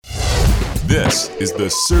This is the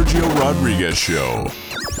Sergio Rodriguez Show.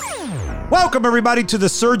 Welcome, everybody, to the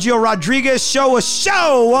Sergio Rodriguez Show, a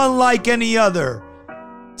show unlike any other.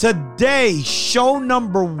 Today, show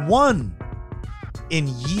number 1 in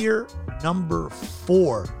year number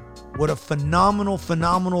 4. What a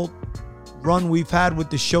phenomenal run we've had with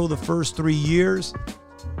the show the first 3 years.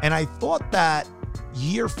 And I thought that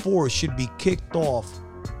year 4 should be kicked off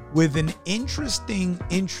with an interesting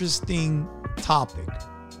topic.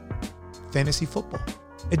 Fantasy football.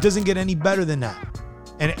 It doesn't get any better than that.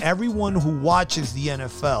 And everyone who watches the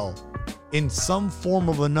NFL in some form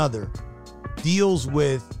or another deals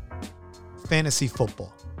with fantasy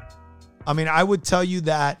football. I mean, I would tell you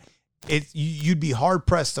that you'd be hard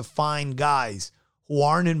pressed to find guys who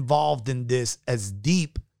aren't involved in this as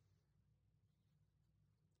deep,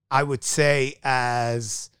 I would say,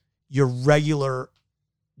 as your regular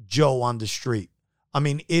Joe on the street. I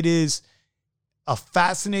mean, it is a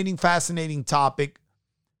fascinating topic.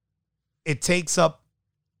 It takes up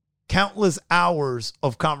countless hours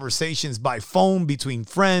of conversations by phone, between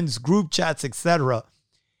friends, group chats, etc.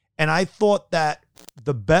 And I thought that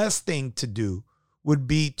the best thing to do would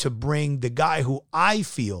be to bring the guy who I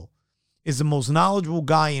feel is the most knowledgeable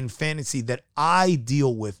guy in fantasy that I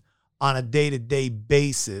deal with on a day-to-day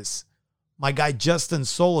basis, my guy Justin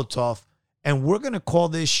Solotoff. And we're going to call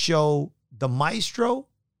this show The Maestro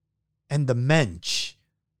and the Mensch.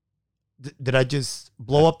 Did I just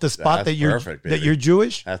blow up the spot that you're perfect, that you're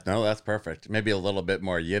Jewish? That's perfect. Maybe a little bit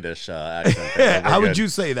more Yiddish accent. How would you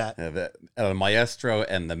say that? The Maestro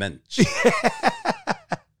and the Mensch.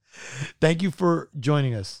 Thank you for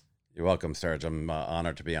joining us. You're welcome, Serge. I'm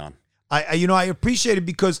honored to be on. I appreciate it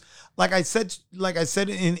because, like I said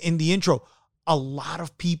in the intro, a lot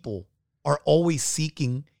of people are always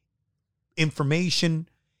seeking information.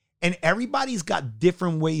 And everybody's got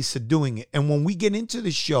different ways of doing it. And when we get into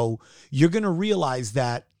the show, you're going to realize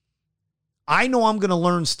that I know I'm going to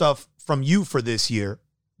learn stuff from you for this year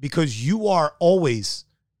because you are always,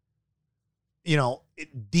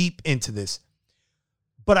 deep into this.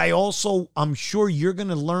 But I'm sure you're going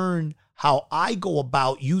to learn how I go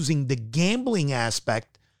about using the gambling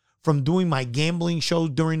aspect from doing my gambling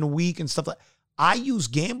shows during the week and stuff like that. I use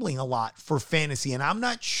gambling a lot for fantasy, and I'm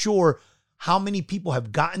not sure how many people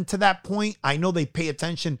have gotten to that point. I know they pay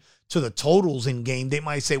attention to the totals in game. They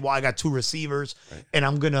might say, well, I got 2 receivers, right, and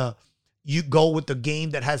I'm going to go with the game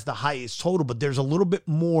that has the highest total. But there's a little bit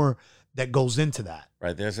more that goes into that.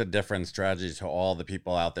 Right. There's a different strategy to all the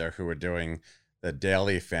people out there who are doing the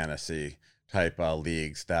daily fantasy type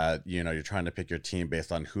leagues that, you're trying to pick your team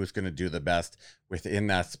based on who's going to do the best within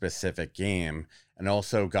that specific game. And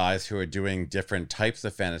also guys who are doing different types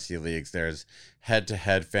of fantasy leagues. There's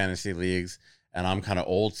head-to-head fantasy leagues, and I'm kind of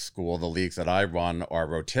old school. The leagues that I run are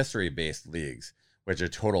rotisserie-based leagues, which are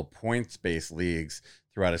total points-based leagues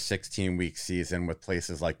throughout a 16-week season with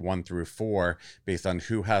places like 1 through 4 based on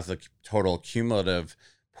who has the total cumulative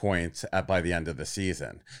points by the end of the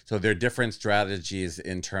season. So there are different strategies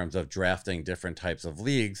in terms of drafting different types of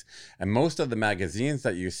leagues. And most of the magazines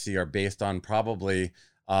that you see are based on probably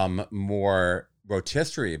more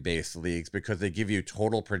rotisserie-based leagues because they give you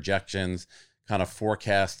total projections, kind of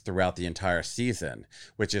forecast throughout the entire season,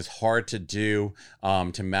 which is hard to do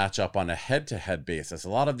to match up on a head-to-head basis. A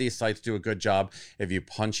lot of these sites do a good job if you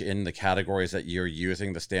punch in the categories that you're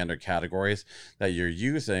using, the standard categories that you're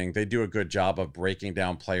using. They do a good job of breaking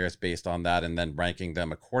down players based on that and then ranking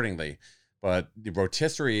them accordingly. But the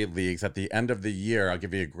rotisserie leagues at the end of the year, I'll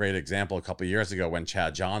give you a great example. A couple of years ago when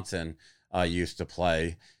Chad Johnson used to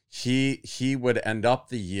play, he would end up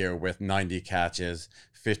the year with 90 catches,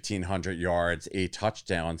 1,500 yards, 8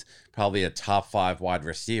 touchdowns, probably a top 5 wide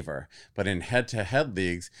receiver. But in head-to-head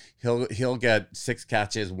leagues, he'll get 6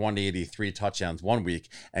 catches, 183 touchdowns one week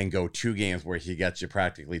and go 2 games where he gets you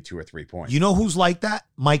practically 2 or 3 points. You know who's like that?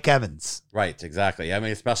 Mike Evans. Right, exactly. I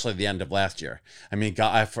mean, especially the end of last year. I mean,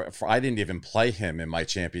 I didn't even play him in my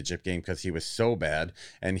championship game because he was so bad,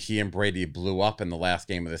 and he and Brady blew up in the last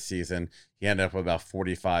game of the season. He ended up with about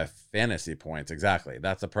 45 fantasy points. Exactly.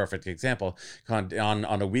 That's a perfect example.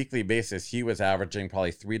 On a weekly basis, he was averaging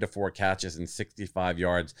probably 3 to 4 catches and 65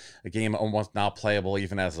 yards, a game almost not playable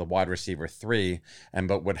even as a wide receiver 3,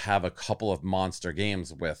 but would have a couple of monster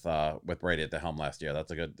games with Brady at the helm last year. That's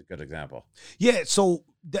a good example. Yeah, so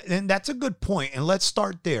and that's a good point. And let's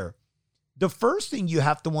start there. The first thing you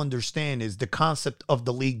have to understand is the concept of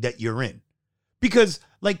the league that you're in. Because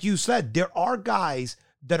like you said, there are guys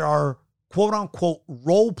that are quote unquote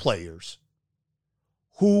role players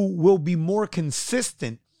who will be more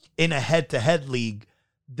consistent in a head-to-head league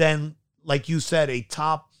than, like you said, a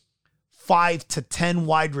top 5 to 10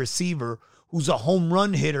 wide receiver who's a home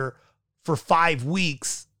run hitter for 5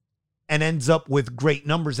 weeks and ends up with great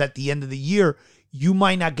numbers at the end of the year, you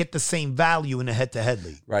might not get the same value in a head-to-head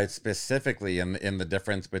league. Right. Specifically in the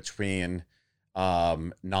difference between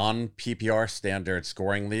non-PPR standard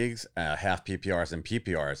scoring leagues, half PPRs and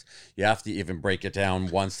PPRs, you have to even break it down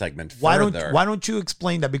one segment further. Why don't you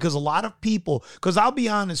explain that? Because a lot of people, because I'll be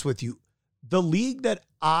honest with you, the league that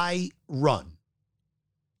I run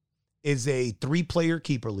is a 3-player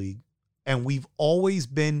keeper league, and we've always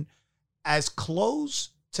been as close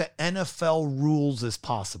to NFL rules as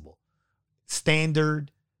possible.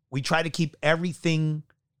 Standard. We try to keep everything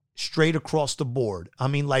straight across the board. I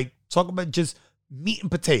mean, like, talk about just meat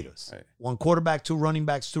and potatoes. Right. 1 quarterback, 2 running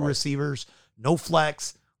backs, 2 receivers, no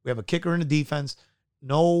flex. We have a kicker in the defense. We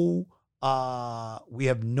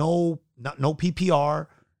have no PPR,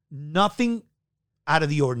 nothing out of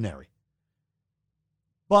the ordinary.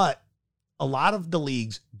 But a lot of the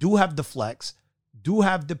leagues do have the flex, do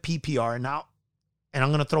have the PPR. Now, and I'm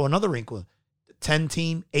going to throw another wrinkle.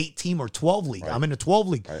 10-team, 8-team, or 12 league. Right. I'm in a 12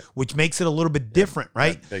 league, Right. which makes it a little bit different,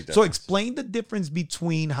 right? Yeah, big difference. So explain the difference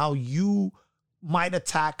between how you might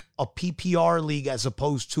attack a PPR league as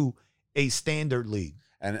opposed to a standard league.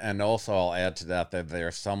 And also I'll add to that there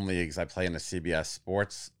are some leagues, I play in a CBS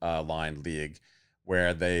Sports line league,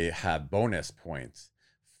 where they have bonus points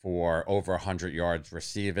for over 100 yards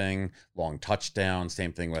receiving, long touchdowns,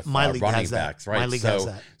 same thing with running backs, right? My league has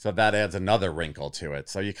that. So that adds another wrinkle to it.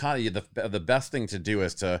 So you the best thing to do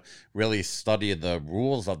is to really study the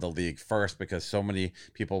rules of the league first, because so many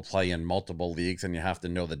people play in multiple leagues and you have to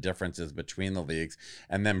know the differences between the leagues,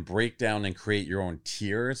 and then break down and create your own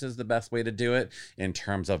tiers is the best way to do it in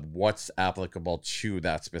terms of what's applicable to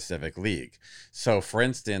that specific league. So for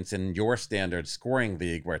instance, in your standard scoring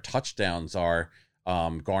league where touchdowns are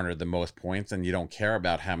garnered the most points and you don't care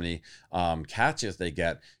about how many catches they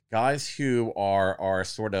get, guys who are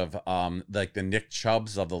sort of like the Nick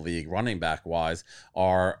Chubbs of the league, running back wise,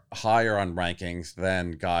 are higher on rankings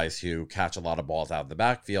than guys who catch a lot of balls out of the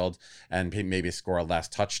backfield and maybe score less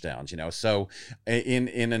touchdowns. So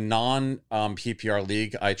in a non PPR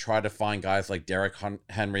league, I try to find guys like Derrick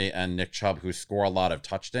Henry and Nick Chubb who score a lot of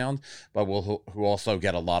touchdowns, but who also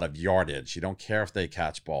get a lot of yardage. You don't care if they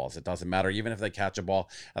catch balls; it doesn't matter. Even if they catch a ball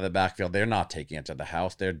out of the backfield, they're not taking it to the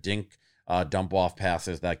house. They're dump off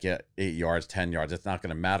passes that get 8 yards, 10 yards. It's not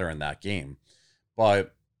going to matter in that game.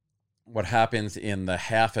 But what happens in the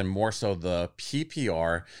half and more so the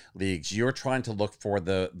PPR leagues, you're trying to look for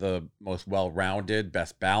the most well-rounded,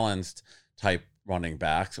 best balanced type running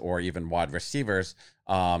backs or even wide receivers.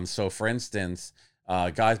 So for instance,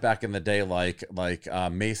 guys back in the day like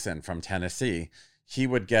Mason from Tennessee, he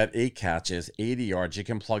would get 8 catches, 80 yards. You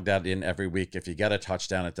can plug that in every week. If you get a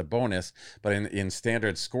touchdown, it's a bonus. But in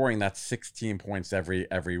standard scoring, that's 16 points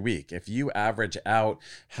every week. If you average out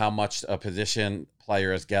how much a position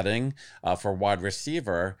player is getting for wide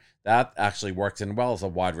receiver, that actually works in well as a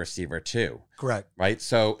wide receiver too. Correct. Right?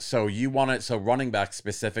 So you want it. So running back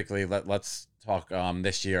specifically, let's talk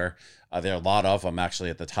this year. There are a lot of them actually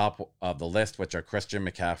at the top of the list, which are Christian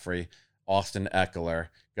McCaffrey, Austin Eckler,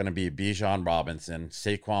 going to be Bijan Robinson,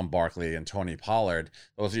 Saquon Barkley, and Tony Pollard.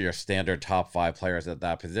 Those are your standard top 5 players at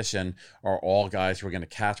that position, are all guys who are going to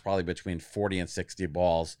catch probably between 40 and 60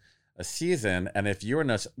 balls a season. And if you're in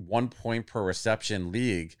a 1 point per reception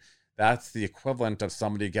league, that's the equivalent of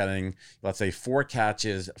somebody getting, let's say, 4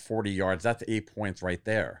 catches, 40 yards. That's 8 points right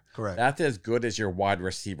there. Correct. That's as good as your wide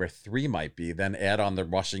receiver 3 might be. Then add on the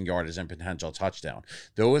rushing yardage and potential touchdown.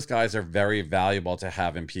 Those guys are very valuable to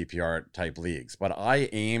have in PPR type leagues. But I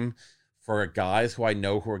aim for guys who I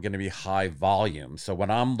know who are going to be high volume. So when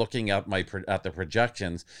I'm looking at the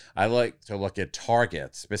projections, I like to look at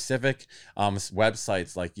targets. Specific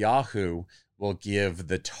websites like Yahoo will give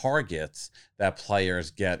the targets that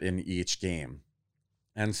players get in each game.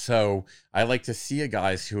 And so I like to see a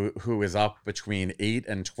guy who is up between 8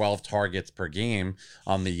 and 12 targets per game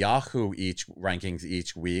on the Yahoo rankings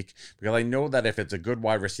each week, because I know that if it's a good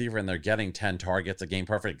wide receiver and they're getting 10 targets a game,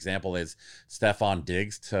 perfect example is Stephon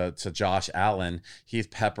Diggs to Josh Allen. He's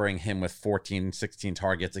peppering him with 14, 16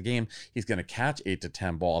 targets a game. He's going to catch 8 to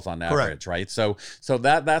 10 balls on average, right? So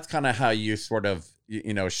that's kind of how you sort of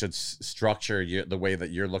should structure the way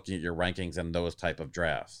that you're looking at your rankings and those type of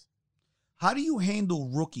drafts. How do you handle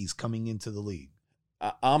rookies coming into the league?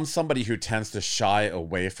 I'm somebody who tends to shy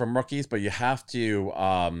away from rookies, but you have to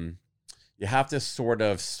sort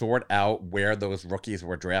of sort out where those rookies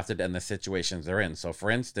were drafted and the situations they're in. So for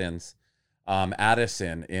instance,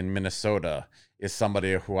 Addison in Minnesota is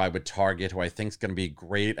somebody who I would target, who I think is going to be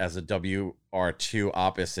great as a WR2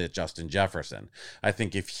 opposite Justin Jefferson. I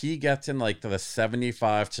think if he gets in like the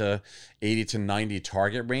 75 to 80 to 90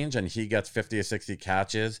 target range and he gets 50 to 60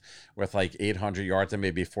 catches with like 800 yards and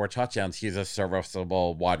maybe 4 touchdowns, he's a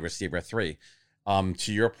serviceable wide receiver 3.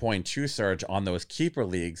 To your point too, Serge, on those keeper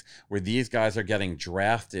leagues where these guys are getting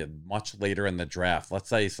drafted much later in the draft. Let's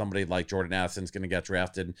say somebody like Jordan Addison's going to get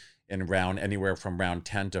drafted in anywhere from round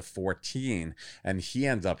 10 to 14, and he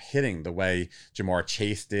ends up hitting the way Jamar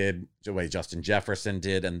Chase did, the way Justin Jefferson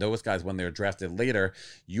did, and those guys, when they're drafted later,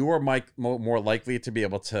 you are more likely to be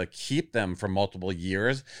able to keep them for multiple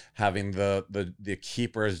years, having the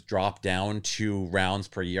keepers drop down 2 rounds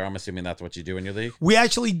per year. I'm assuming that's what you do in your league? We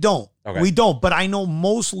actually don't. Okay. We don't, but I know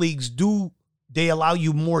most leagues do. They allow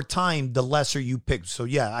you more time the lesser you pick. So,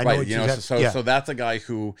 yeah, I know what you have. So that's a guy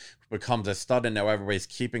who becomes a stud, and now everybody's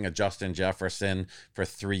keeping a Justin Jefferson for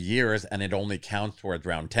 3 years, and it only counts towards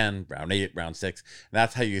round 10, round 8, round 6. And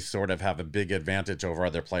that's how you sort of have a big advantage over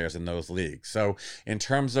other players in those leagues. So in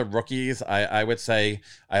terms of rookies, I would say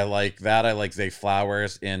I like that. I like Zay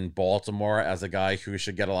Flowers in Baltimore as a guy who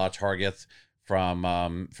should get a lot of targets from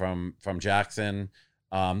Jackson.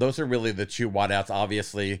 Those are really the 2 wideouts.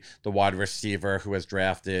 Obviously, the wide receiver who was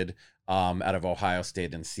drafted out of Ohio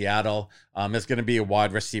State and Seattle is going to be a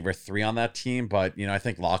wide receiver 3 on that team. But, I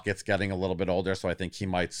think Lockett's getting a little bit older, so I think he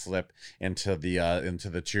might slip into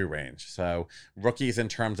the 2 range. So rookies in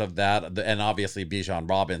terms of that, and obviously Bijan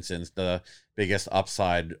Robinson's the biggest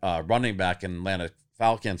upside running back in Atlanta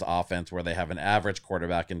Falcons offense, where they have an average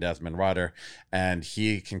quarterback in Desmond Ridder, and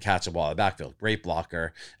he can catch a ball in the backfield. Great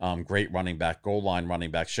blocker, great running back, goal line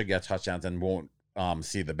running back, should get touchdowns and won't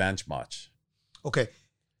see the bench much. Okay.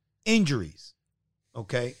 Injuries.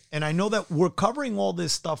 Okay. And I know that we're covering all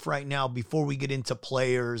this stuff right now before we get into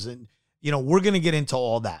players, and, we're going to get into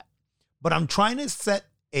all that. But I'm trying to set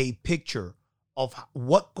a picture of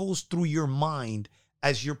what goes through your mind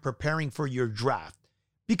as you're preparing for your draft.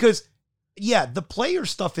 Because yeah, the player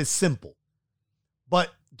stuff is simple,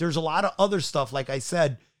 but there's a lot of other stuff. Like I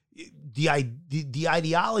said, the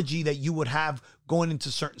ideology that you would have going into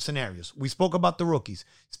certain scenarios. We spoke about the rookies.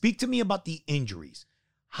 Speak to me about the injuries.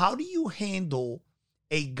 How do you handle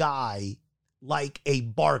a guy like a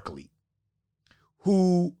Barkley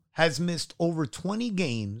who has missed over 20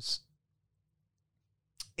 games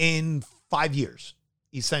in 5 years,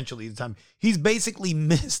 essentially the time? He's basically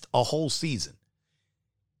missed a whole season.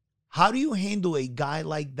 How do you handle a guy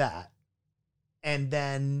like that? And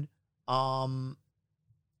then,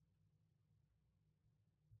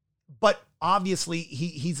 but obviously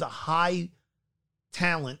he's a high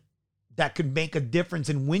talent that could make a difference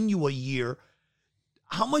and win you a year.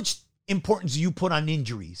 How much importance do you put on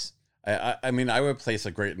injuries? I mean, I would place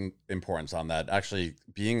a great importance on that. Actually,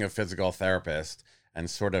 being a physical therapist and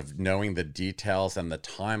sort of knowing the details and the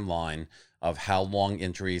timeline of how long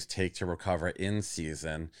injuries take to recover in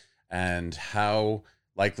season, and how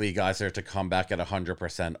likely guys are to come back at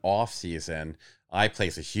 100% off season, I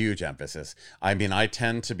place a huge emphasis. I mean, I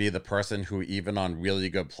tend to be the person who, even on really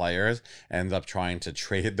good players, ends up trying to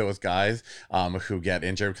trade those guys who get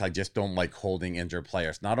injured, because I just don't like holding injured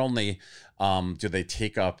players. Not only do they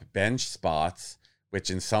take up bench spots, which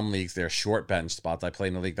in some leagues they're short bench spots. I play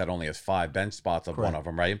in a league that only has 5 bench spots of Correct. one of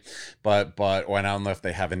them, right? But or I don't know if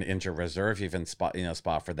they have an injured reserve even spot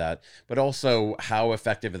for that. But also, how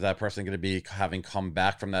effective is that person going to be having come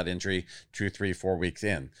back from that injury 2, 3, 4 weeks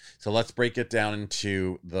in? So let's break it down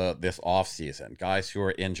into this off season. Guys who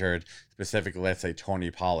are injured, specifically, let's say Tony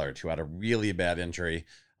Pollard, who had a really bad injury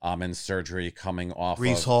in surgery coming off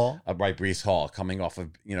Breece Hall. Breece Hall, coming off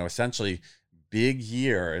of essentially big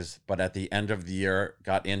years, but at the end of the year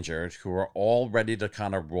got injured, who are all ready to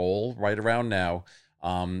kind of roll right around now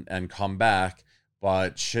and come back.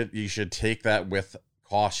 But you should take that with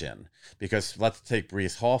caution, because let's take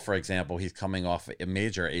Breece Hall, for example. He's coming off a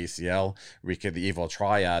major ACL, the evil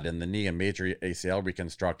triad in the knee, and major ACL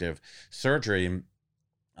reconstructive surgery.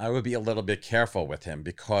 I would be a little bit careful with him,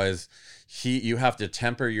 because you have to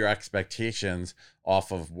temper your expectations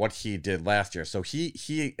off of what he did last year. So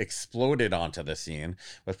he exploded onto the scene,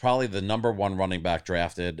 was probably the number 1 running back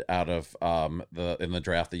drafted out of in the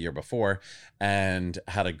draft the year before, and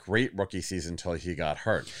had a great rookie season until he got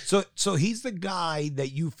hurt. So he's the guy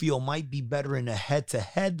that you feel might be better in a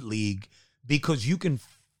head-to-head league, because you can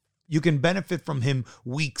benefit from him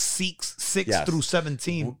week 6 Yes. through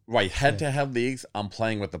 17. Right. Head-to-head leagues, I'm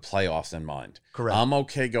playing with the playoffs in mind. Correct. I'm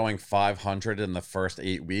okay going 500 in the first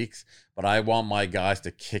 8 weeks, but I want my guys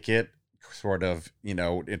to kick it sort of,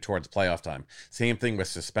 towards playoff time. Same thing with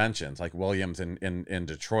suspensions, like Williams in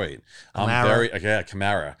Detroit.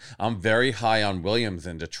 Kamara. I'm very high on Williams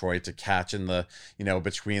in Detroit to catch in the,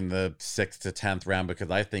 between the 6th to 10th round, because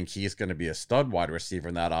I think he's going to be a stud wide receiver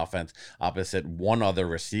in that offense opposite one other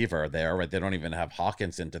receiver there, right? They don't even have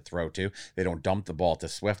Hawkinson to throw to. They don't dump the ball to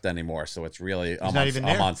Swift anymore. So it's really, I'm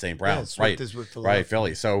on St. Brown. Right,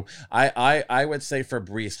 Philly. So I would say for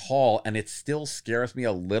Breece Hall, and it still scares me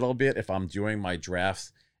a little bit if I'm doing my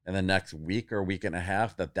drafts in the next week or week and a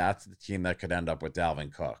half, that's the team that could end up with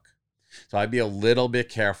Dalvin Cook. So I'd be a little bit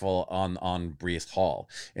careful on Breece Hall.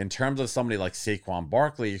 In terms of somebody like Saquon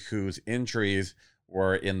Barkley, whose injuries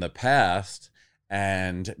were in the past,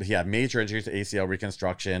 and he had major injuries to ACL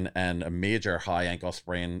reconstruction and a major high ankle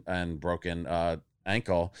sprain and broken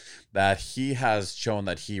ankle, that he has shown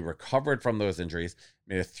that he recovered from those injuries,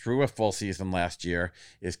 made it through a full season last year,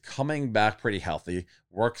 is coming back pretty healthy,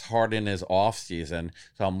 works hard in his off season.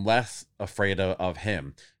 So I'm less afraid of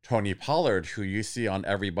him. Tony Pollard, who you see on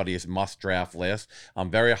everybody's must draft list,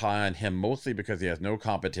 I'm very high on him, mostly because he has no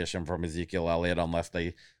competition from Ezekiel Elliott unless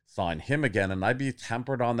they sign him again. And I'd be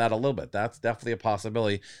tempered on that a little bit. That's definitely a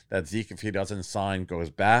possibility that Zeke, if he doesn't sign, goes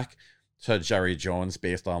back to Jerry Jones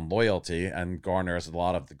based on loyalty and garners a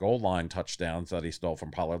lot of the goal line touchdowns that he stole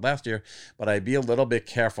from Pollard last year. But I'd be a little bit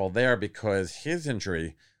careful there, because his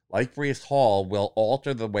injury, like Breece Hall, will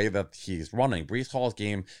alter the way that he's running. Breece Hall's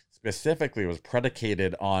game specifically was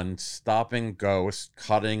predicated on stopping, ghost,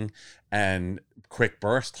 cutting, and quick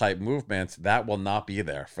burst type movements. That will not be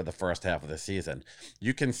there for the first half of the season.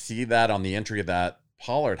 You can see that on the injury that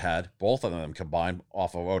Pollard had, both of them combined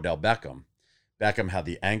off of Odell Beckham. Beckham had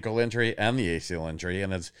the ankle injury and the ACL injury,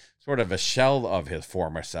 and is sort of a shell of his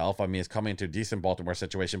former self. I mean, he's coming to a decent Baltimore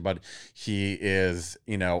situation, but he is,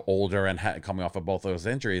 older and coming off of both those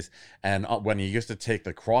injuries. And when he used to take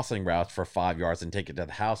the crossing routes for 5 yards and take it to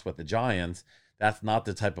the house with the Giants, that's not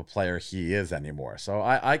the type of player he is anymore. So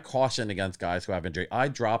I caution against guys who have injury. I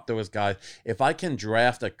drop those guys. If I can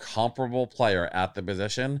draft a comparable player at the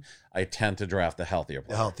position, I tend to draft a healthier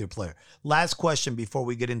player. Last question before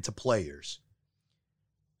we get into players.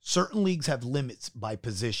 Certain leagues have limits by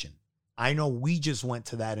position. I know we just went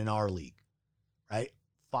to that in our league, right?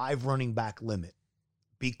 5 running back limit,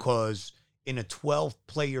 because in a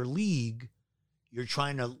 12-player league, you're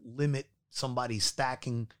trying to limit somebody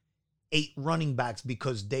stacking 8 running backs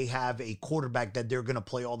because they have a quarterback that they're going to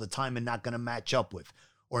play all the time and not going to match up with.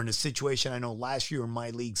 Or in a situation, I know last year in my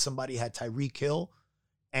league, somebody had Tyreek Hill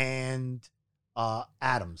and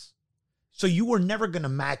Adams. So you were never going to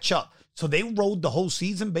match up. So they rode the whole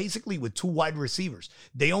season basically with 2 wide receivers.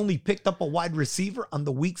 They only picked up a wide receiver on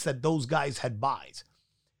the weeks that those guys had buys.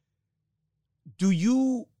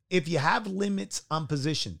 If you have limits on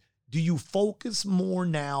position, do you focus more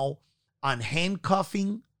now on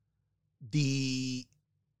handcuffing the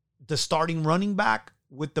starting running back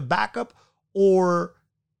with the backup? Or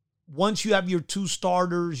once you have your 2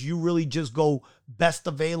 starters, you really just go best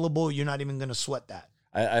available, you're not even going to sweat that?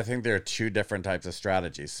 I think there are 2 different types of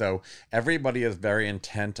strategies. So everybody is very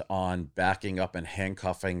intent on backing up and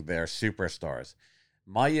handcuffing their superstars.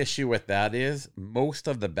 My issue with that is most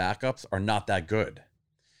of the backups are not that good.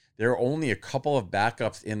 There are only a couple of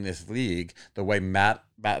backups in this league, the way Matt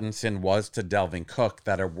Mattinson was to Dalvin Cook,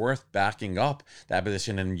 that are worth backing up that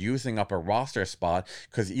position and using up a roster spot,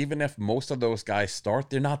 because even if most of those guys start,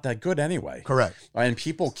 they're not that good anyway. Correct. And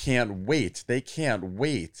people can't wait. They can't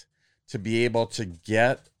wait to be able to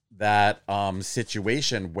get that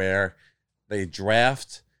situation where they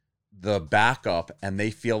draft the backup and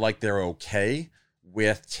they feel like they're okay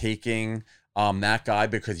with taking that guy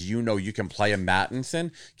because you can play a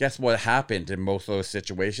Mattinson. Guess what happened in most of those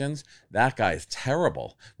situations? That guy is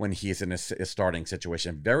terrible when he's in a starting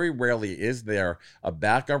situation. Very rarely is there a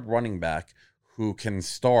backup running back who can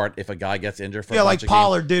start if a guy gets injured for a bunch like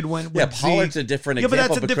Pollard did when Pollard's a different example. But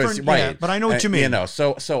that's a different, right? But I know what you mean.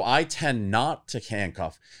 So I tend not to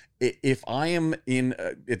handcuff. If I am in,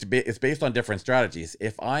 it's based on different strategies.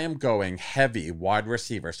 If I am going heavy wide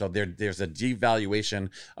receiver, so there's a devaluation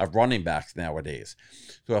of running backs nowadays.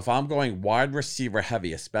 So if I'm going wide receiver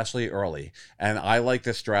heavy, especially early, and I like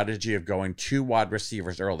the strategy of going 2 wide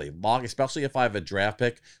receivers early, especially if I have a draft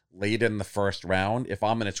pick late in the first round. If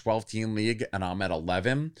I'm in a 12-team league and I'm at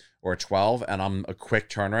 11 or 12 and I'm a quick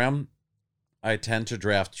turnaround, I tend to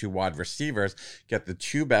draft 2 wide receivers, get the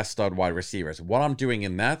 2 best stud wide receivers. What I'm doing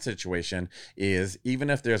in that situation is,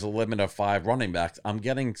 even if there's a limit of 5 running backs, I'm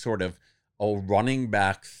getting sort of a running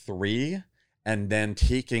back 3 and then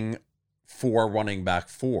taking 4 running back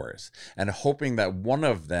 4s and hoping that one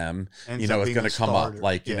of them, Ends you know, up is being going a to come starter. up,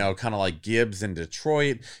 like, you know, kind of like Gibbs in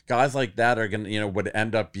Detroit. Guys like that are going to, you know, would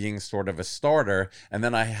end up being sort of a starter. And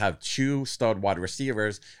then I have 2 stud wide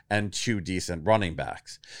receivers and 2 decent running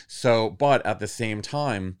backs. So, but at the same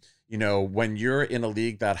time, you know, when you're in a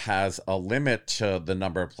league that has a limit to the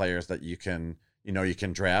number of players that you can, you know, you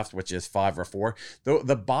can draft, which is 5 or 4,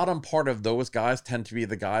 the bottom part of those guys tend to be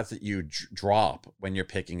the guys that you drop when you're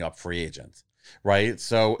picking up free agents, right?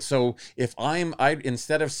 So if I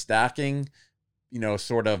instead of stacking, you know,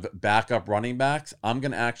 sort of backup running backs, I'm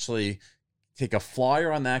going to actually take a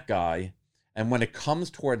flyer on that guy. And when it comes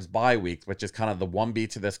towards bye weeks, which is kind of the 1B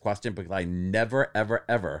to this question, because I never, ever,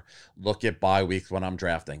 ever look at bye weeks when I'm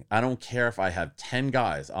drafting. I don't care if I have 10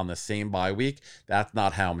 guys on the same bye week. That's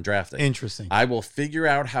not how I'm drafting. Interesting. I will figure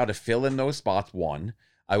out how to fill in those spots, 1.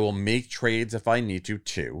 I will make trades if I need to,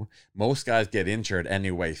 2. Most guys get injured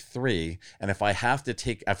anyway, 3. And if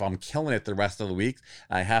I'm killing it the rest of the week,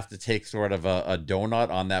 I have to take sort of a donut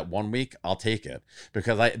on that 1 week, I'll take it.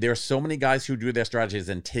 Because there are so many guys who do their strategies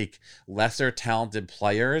and take lesser talented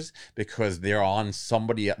players because they're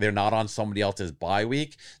not on somebody else's bye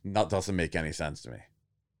week. That doesn't make any sense to me.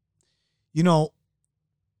 You know,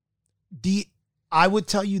 I would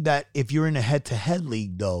tell you that if you're in a head-to-head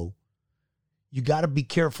league, though, you got to be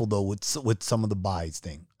careful, though, with some of the buys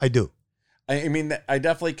thing. I do. I mean, I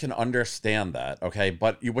definitely can understand that, okay?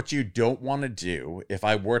 But what you don't want to do, if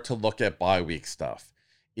I were to look at bye week stuff,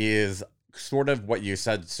 is sort of what you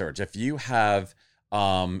said, Serge. If you have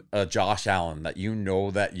a Josh Allen that you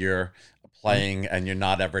know that you're playing and you're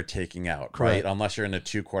not ever taking out, Correct. right? Unless you're in a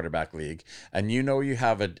 2 quarterback league, and you know you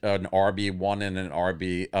have an RB1 and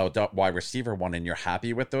an wide receiver 1, and you're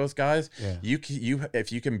happy with those guys. Yeah.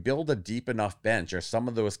 If you can build a deep enough bench, or some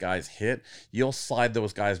of those guys hit, you'll slide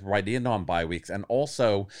those guys right in on bye weeks. And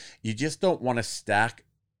also, you just don't want to stack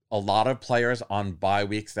a lot of players on bye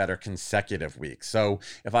weeks that are consecutive weeks. So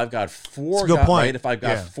if I've got 4 guys, right? If I've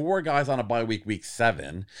got 4 guys on a bye week, week 7,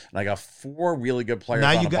 and I got 4 really good players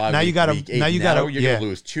on a bye week, week 8, you're going to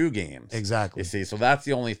lose 2 games. Exactly. You see, so that's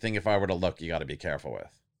the only thing, if I were to look, you got to be careful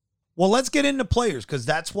with. Well, let's get into players, because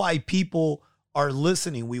that's why people are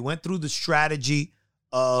listening. We went through the strategy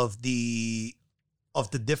of the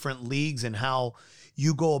different leagues and how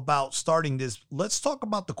you go about starting this. Let's talk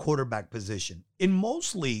about the quarterback position. In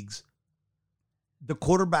most leagues, the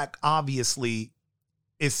quarterback obviously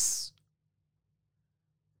is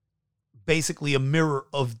basically a mirror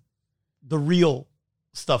of the real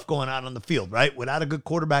stuff going on the field, right? Without a good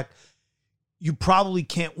quarterback, you probably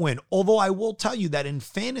can't win. Although I will tell you that in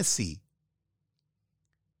fantasy,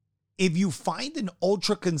 if you find an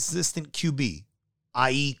ultra consistent QB,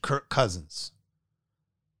 i.e. Kirk Cousins,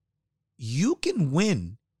 you can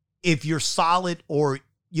win if you're solid or,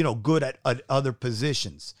 you know, good at other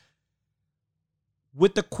positions.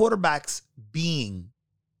 With the quarterbacks being,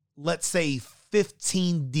 let's say,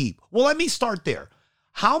 15 deep. Well, let me start there.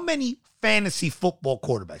 How many fantasy football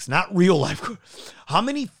quarterbacks, not real life, how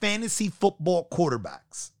many fantasy football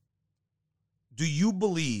quarterbacks do you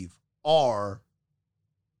believe are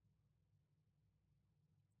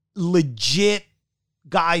legit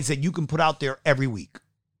guys that you can put out there every week?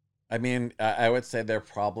 I mean, I would say they're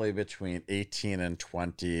probably between 18 and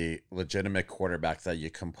 20 legitimate quarterbacks that you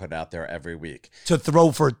can put out there every week to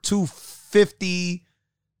throw for 250,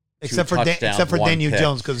 except for Daniel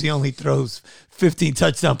Jones, because he only throws 15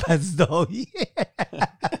 touchdown passes, though. Yeah.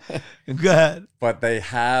 Go ahead. But they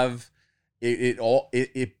have it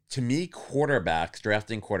to me, quarterbacks,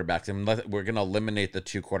 drafting quarterbacks, and we're going to eliminate the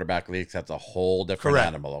 2 quarterback leagues. That's a whole different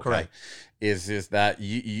animal. Okay. Correct. Is that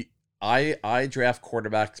I draft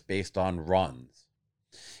quarterbacks based on runs.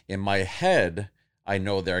 In my head, I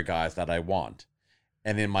know there are guys that I want.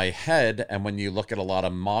 And in my head, and when you look at a lot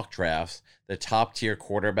of mock drafts, the top tier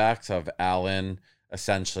quarterbacks of Allen,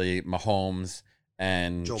 essentially Mahomes,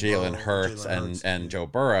 and Jalen Hurts and Joe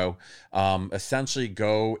Burrow, essentially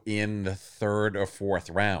go in the 3rd or 4th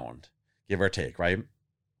round, give or take, right?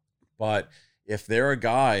 But if there are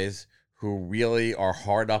guys who really are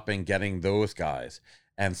hard up in getting those guys,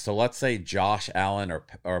 and so let's say Josh Allen or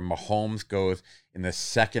Mahomes goes in the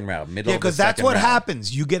 2nd round, middle of the 2nd round. Yeah, because that's what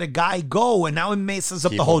happens. You get a guy go, and now it messes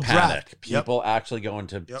up the whole draft. People actually go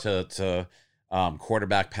into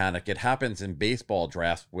quarterback panic. It happens in baseball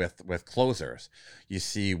drafts with closers. You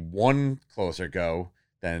see one closer go,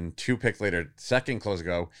 then 2 picks later, 2nd closer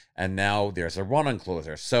go, and now there's a run on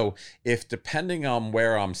closer. So if, depending on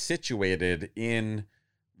where I'm situated in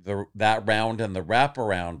that round and the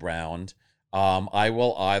wraparound round, I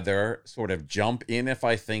will either sort of jump in if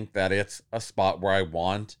I think that it's a spot where I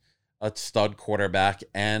want a stud quarterback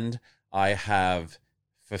and I have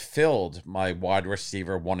fulfilled my wide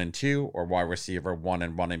receiver 1 and 2 or wide receiver 1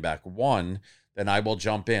 and running back 1, then I will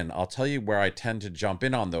jump in. I'll tell you where I tend to jump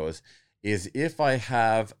in on those is if I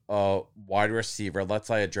have a wide receiver, let's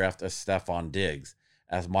say I draft a Stephon Diggs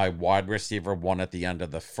as my wide receiver 1 at the end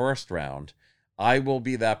of the first round, I will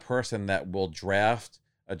be that person that will draft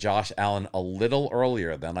a Josh Allen a little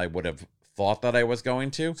earlier than I would have thought that I was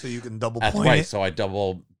going to. So you can double That's point right. it. So I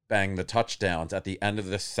double bang the touchdowns at the end of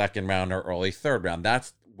the second round or early third round.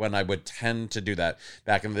 That's when I would tend to do that.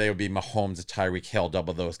 Back in the day, it would be Mahomes, Tyreek Hill,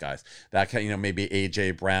 double those guys. That kind, maybe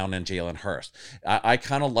AJ Brown and Jalen Hurst. I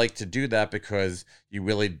kind of like to do that because you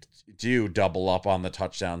really do double up on the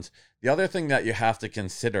touchdowns. The other thing that you have to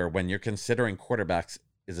consider when you're considering quarterbacks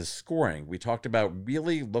is a scoring. We talked about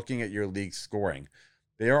really looking at your league scoring.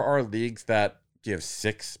 There are leagues that give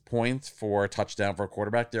 6 points for a touchdown for a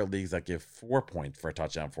quarterback. There are leagues that give 4 points for a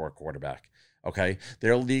touchdown for a quarterback. Okay,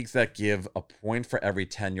 there are leagues that give a point for every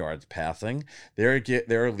 10 yards passing. There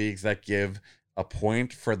are leagues that give a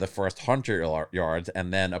point for the first 100 yards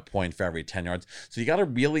and then a point for every 10 yards. So you got to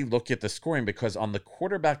really look at the scoring because on the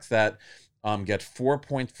quarterbacks that get 4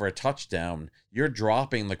 points for a touchdown, you're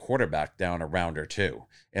dropping the quarterback down a round or two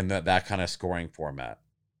in that kind of scoring format.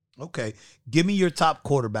 Okay, give me your top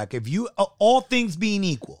quarterback. If you, all things being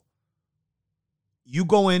equal, you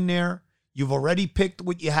go in there, you've already picked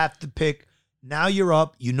what you have to pick. Now you're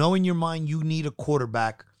up. You know in your mind you need a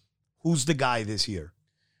quarterback. Who's the guy this year?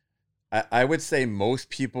 I would say most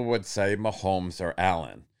people would say Mahomes or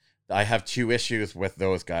Allen. I have 2 issues with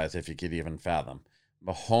those guys, if you could even fathom.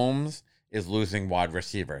 Mahomes is losing wide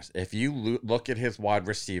receivers. If you look at his wide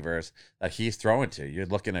receivers that he's throwing to, you're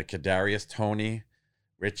looking at Kadarius Toney,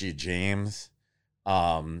 Richie James,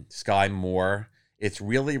 Sky Moore. It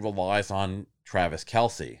really relies on Travis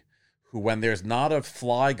Kelce, who when there's not a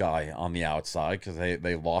fly guy on the outside, because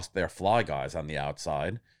they lost their fly guys on the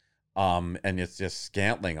outside, and it's just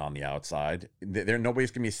Scantling on the outside,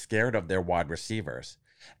 nobody's going to be scared of their wide receivers.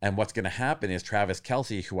 And what's going to happen is Travis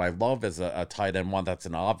Kelce, who I love as a tight end one that's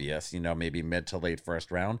an obvious, maybe mid to late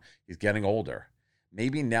first round, he's getting older.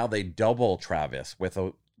 Maybe now they double Travis with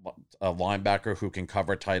a linebacker who can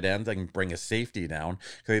cover tight ends and bring a safety down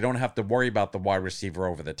because they don't have to worry about the wide receiver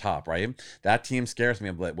over the top, right? That team scares me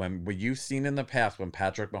a bit. When you've seen in the past when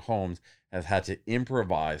Patrick Mahomes has had to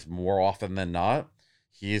improvise more often than not,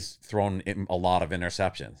 he's thrown in a lot of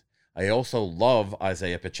interceptions. I also love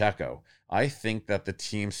Isaiah Pacheco. I think that the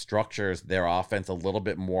team structures their offense a little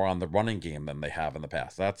bit more on the running game than they have in the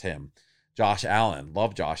past. That's him. Josh Allen.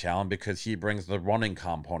 Love Josh Allen because he brings the running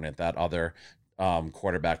component that other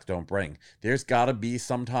quarterbacks don't bring. There's got to be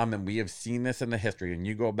some time, and we have seen this in the history, and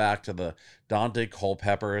you go back to the Dante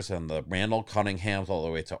Culpeppers and the Randall Cunninghams all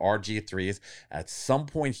the way to RG3s. At some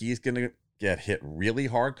point, he's going to get hit really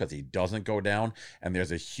hard because he doesn't go down, and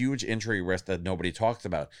there's a huge injury risk that nobody talks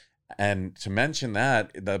about. And to mention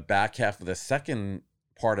that, the back half of the second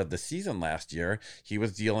part of the season last year, he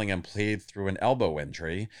was dealing and played through an elbow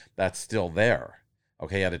injury that's still there.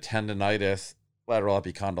 Okay, he had a tendonitis, lateral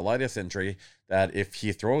epicondylitis injury that if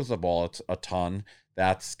he throws the ball a ton,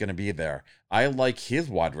 that's going to be there. I like his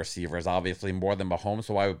wide receivers, obviously, more than Mahomes,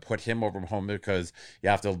 so I would put him over Mahomes because you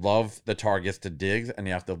have to love the targets to Diggs and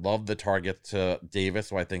you have to love the targets to Davis,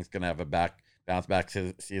 who I think is going to have a bounce back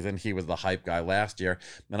season. He was the hype guy last year.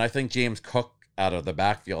 And I think James Cook out of the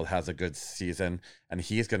backfield has a good season, and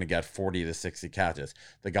he's going to get 40 to 60 catches.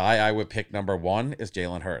 The guy I would pick number 1 is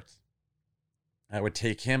Jalen Hurts. I would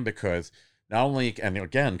take him because not only, and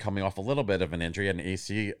again, coming off a little bit of an injury, an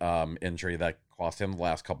AC injury that cost him the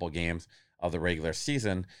last couple of games of the regular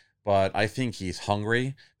season, but I think he's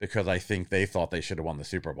hungry because I think they thought they should have won the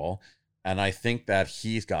Super Bowl. And I think that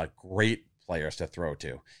he's got great players to throw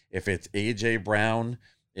to. If it's AJ Brown,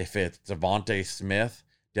 if it's Devontae Smith,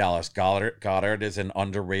 Dallas Goedert is an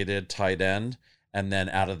underrated tight end. And then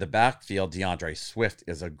out of the backfield, DeAndre Swift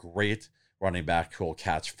is a great running back who will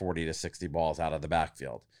catch 40 to 60 balls out of the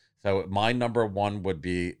backfield. So my number 1 would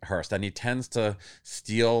be Hurst, and he tends to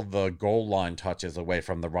steal the goal line touches away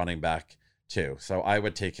from the running back too. So I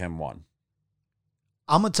would take him 1.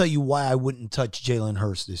 I'm going to tell you why I wouldn't touch Jalen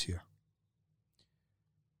Hurst this year.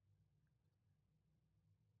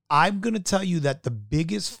 I'm going to tell you that the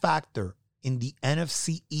biggest factor in the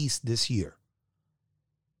NFC East this year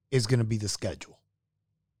is going to be the schedule.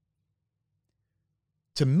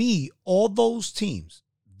 To me, all those teams,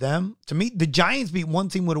 the Giants beat one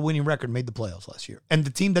team with a winning record, made the playoffs last year. And the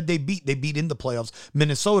team that they beat in the playoffs,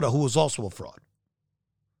 Minnesota, who was also a fraud.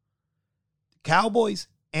 The Cowboys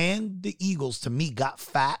and the Eagles, to me, got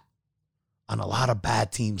fat on a lot of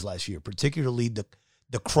bad teams last year, particularly the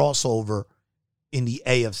crossover in the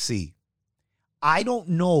AFC. I don't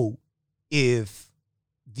know if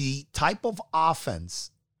the type of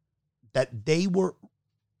offense that they were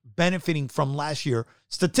benefiting from last year,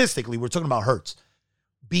 statistically, we're talking about Hurts,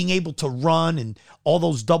 being able to run and all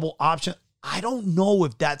those double options, I don't know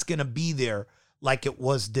if that's going to be there like it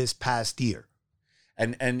was this past year.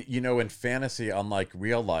 And you know, in fantasy, unlike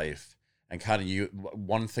real life, and kind of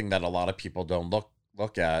one thing that a lot of people don't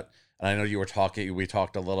look at, and I know we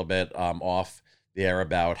talked a little bit off the air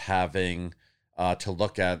about having to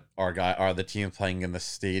look at are the teams playing in the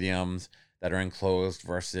stadiums that are enclosed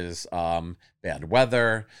versus bad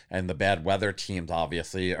weather, and the bad weather teams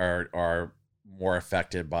obviously are more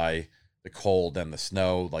affected by the cold and the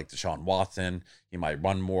snow, like Deshaun Watson. He might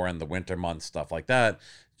run more in the winter months, stuff like that.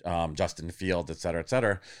 Justin Fields, et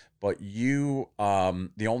cetera, but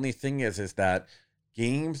the only thing is that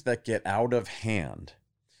games that get out of hand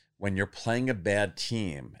when you're playing a bad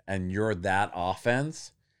team and you're that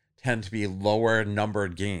offense tend to be lower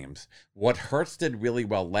numbered games. What Hurts did really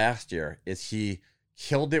well last year is he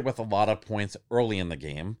killed it with a lot of points early in the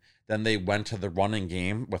game. Then they went to the running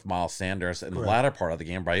game with Miles Sanders in the latter part of the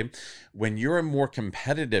game, right? When you're in more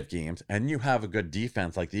competitive games and you have a good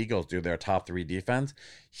defense like the Eagles do, their top 3 defense,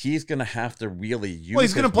 he's going to have to really use Well,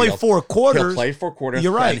 he's going to play wheels. 4 quarters. He'll play 4 quarters.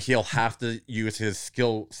 You're right. And he'll have to use his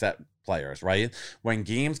skill set players, right? When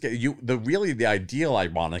games get the ideal,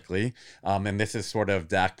 ironically, and this is sort of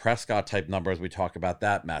Dak Prescott type numbers. We talk about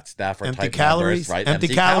that, Matt Stafford empty type calories, numbers, right? Empty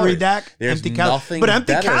calorie, Dak. There's empty nothing but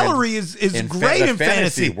empty better calorie is great in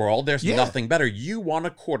fantasy world. There's nothing better. You want a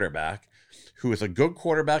quarterback who is a good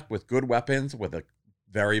quarterback with good weapons with a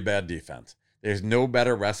very bad defense. There's no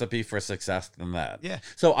better recipe for success than that. Yeah.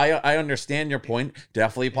 So I understand your point.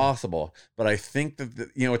 Definitely possible. But I think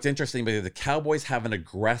that, it's interesting because the Cowboys have an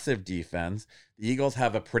aggressive defense. The Eagles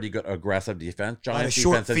have a pretty good aggressive defense. Giants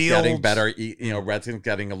defense is getting better. Redskins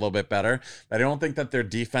getting a little bit better. But I don't think that they're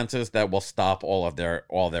defenses that will stop all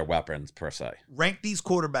their weapons per se. Rank these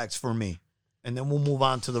quarterbacks for me, and then we'll move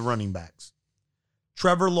on to the running backs.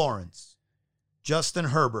 Trevor Lawrence, Justin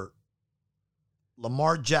Herbert,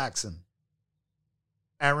 Lamar Jackson,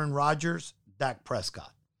 Aaron Rodgers, Dak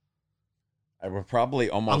Prescott. I would probably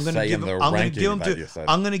almost say in the ranking that you said.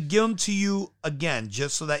 I'm going to give them to you again,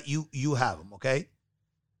 just so that you have them, okay?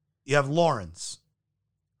 You have Lawrence,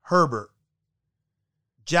 Herbert,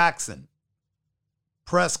 Jackson,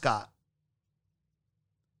 Prescott,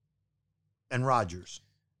 and Rodgers.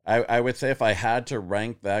 I would say if I had to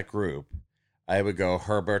rank that group, I would go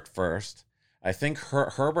Herbert first. I think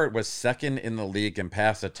Herbert was second in the league in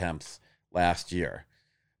pass attempts last year,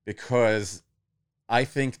 because I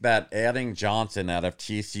think that adding Johnson out of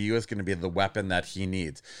TCU is going to be the weapon that he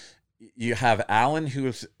needs. You have Allen,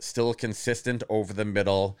 who's still consistent over the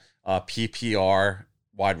middle, PPR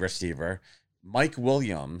wide receiver. Mike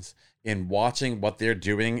Williams, in watching what they're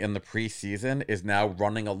doing in the preseason, is now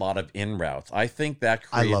running a lot of in routes. I think that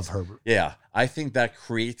creates... I love Herbert. Yeah, I think that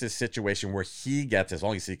creates a situation where he gets, as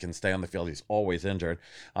long as he can stay on the field, he's always injured,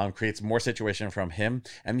 creates more situation from him,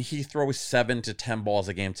 and he throws 7 to 10 balls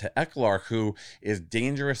a game to Eckler, who is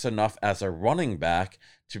dangerous enough as a running back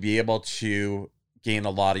to be able to gain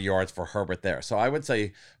a lot of yards for Herbert there. So I would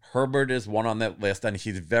say Herbert is one on that list, and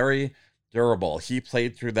he's very durable. He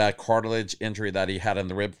played through that cartilage injury that he had in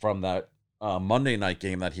the rib from that Monday night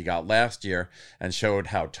game that he got last year, and showed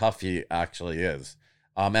how tough he actually is.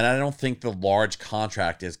 And I don't think the large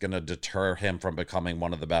contract is going to deter him from becoming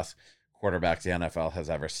one of the best quarterbacks the NFL has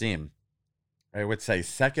ever seen. I would say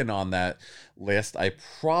second on that list, I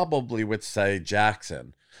probably would say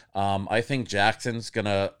Jackson. I think Jackson's going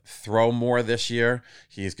to throw more this year.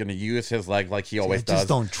 He's going to use his leg like he always does. I just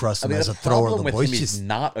don't trust him as a thrower. The problem he's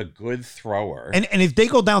not a good thrower. And if they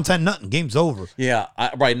go down 10-0, game's over. Yeah,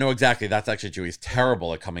 right. No, exactly. That's actually true. He's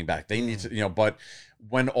terrible at coming back. They need to, but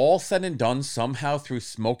when all said and done, somehow through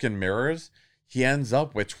smoke and mirrors, he ends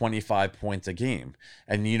up with 25 points a game.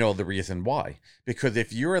 And you know the reason why. Because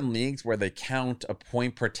if you're in leagues where they count a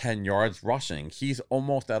point per 10 yards rushing, he's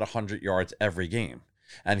almost at 100 yards every game.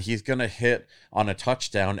 And he's going to hit on a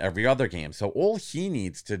touchdown every other game. So all he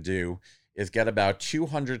needs to do is get about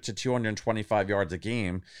 200 to 225 yards a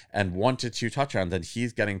game and 1 to 2 touchdowns, and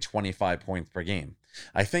he's getting 25 points per game.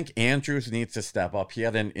 I think Andrews needs to step up. He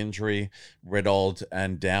had an injury-riddled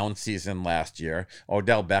and down season last year.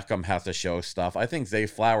 Odell Beckham has to show stuff. I think Zay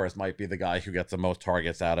Flowers might be the guy who gets the most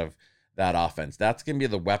targets out of that offense. That's going to be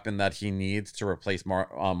the weapon that he needs to replace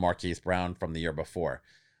Marquise Brown from the year before.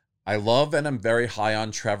 I love and I'm very high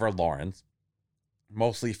on Trevor Lawrence,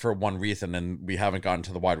 mostly for one reason, and we haven't gotten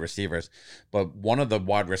to the wide receivers, but one of the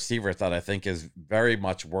wide receivers that I think is very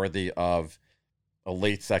much worthy of a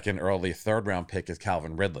late second, early third round pick is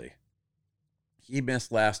Calvin Ridley. he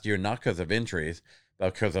missed last year not because of injuries,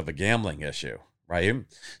 but because of a gambling issue, right?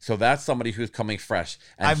 So that's somebody who's coming fresh.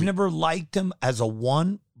 And I've never liked him as a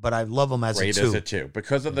 1, but I love him as a 2. Great as a 2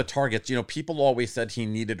 because of the targets. People always said he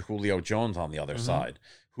needed Julio Jones on the other side.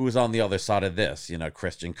 Who's on the other side of this?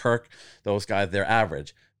 Christian Kirk, those guys, they're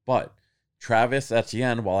average. But Travis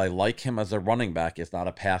Etienne, while I like him as a running back, is not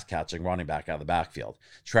a pass-catching running back out of the backfield.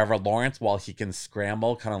 Trevor Lawrence, while he can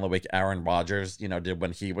scramble, kind of like Aaron Rodgers, did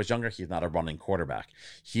when he was younger, he's not a running quarterback.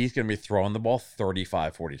 He's going to be throwing the ball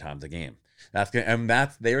 35, 40 times a game.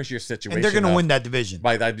 There's your situation. And they're going to win that division.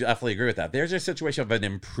 Right, I definitely agree with that. There's your situation of an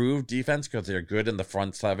improved defense because they're good in the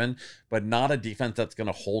front 7, but not a defense that's going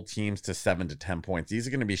to hold teams to 7 to 10 points. These are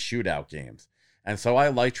going to be shootout games. And so I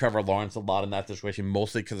like Trevor Lawrence a lot in that situation,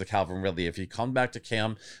 mostly because of Calvin Ridley. If he comes back to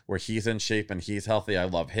Cam where he's in shape and he's healthy, I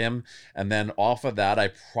love him. And then off of that, I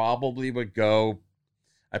probably would go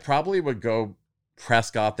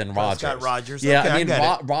Prescott than Rodgers. Rodgers. Yeah,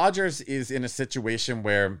 Okay, Rodgers is in a situation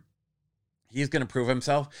where he's going to prove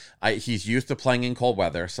himself. He's used to playing in cold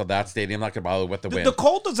weather, so that stadium not going to bother with the wind. The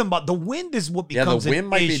cold doesn't bother. The wind is what becomes the wind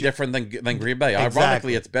might issue. be different than Green Bay. Exactly.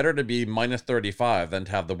 Ironically, it's better to be minus 35 than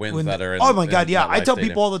to have the winds that are in. Oh my God, yeah. I tell stadium.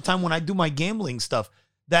 people all the time when I do my gambling stuff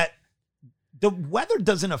that the weather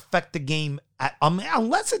doesn't affect the game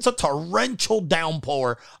unless it's a torrential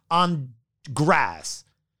downpour on grass.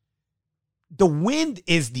 The wind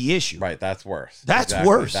is the issue. Right, that's worse. That's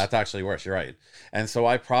worse. That's actually worse. You're right. And so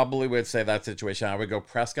I probably would say that situation. I would go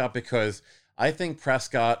Prescott because I think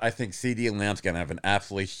CD and Lamb's going to have an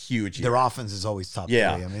absolutely huge year. Their offense is always top.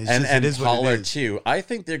 Yeah, I mean, and Pollard too. I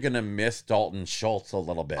think they're going to miss Dalton Schultz a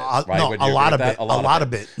little bit. Right? No, a lot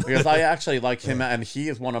of it. Because I actually like him, and he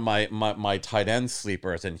is one of my tight end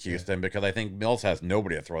sleepers in Houston because I think Mills has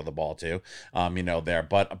nobody to throw the ball to. There,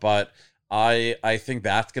 but. I think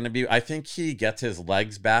that's going to be. I think he gets his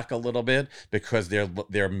legs back a little bit because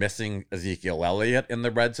they're missing Ezekiel Elliott in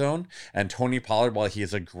the red zone, and Tony Pollard, while he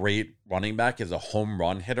is a great running back, is a home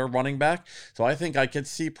run hitter running back. So I think I could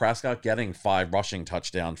see Prescott getting 5 rushing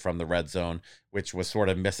touchdowns from the red zone, which was sort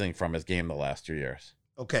of missing from his game the last 2 years.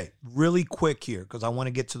 Okay, really quick here because I want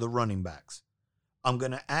to get to the running backs. I'm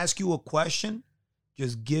going to ask you a question.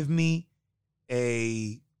 Just give me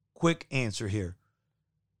a quick answer here.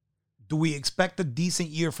 Do we expect a decent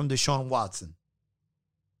year from Deshaun Watson?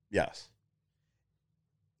 Yes.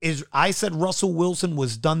 I said Russell Wilson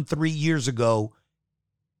was done 3 years ago.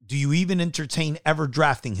 Do you even entertain ever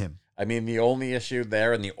drafting him? I mean, the only issue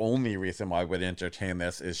there and the only reason why I would entertain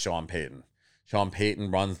this is Sean Payton. Sean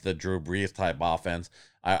Payton runs the Drew Brees type offense.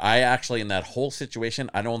 I actually, in that whole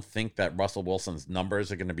situation, I don't think that Russell Wilson's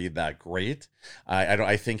numbers are going to be that great.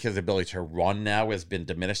 I think his ability to run now has been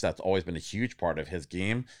diminished. That's always been a huge part of his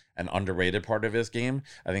game, an underrated part of his game.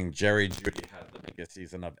 I think Jerry Jeudy had the biggest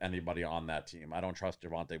season of anybody on that team. I don't trust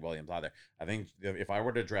Javonte Williams either. I think if I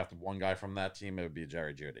were to draft one guy from that team, it would be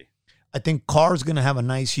Jerry Jeudy. I think Carr's going to have a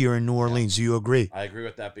nice year in New Orleans. Do you agree? I agree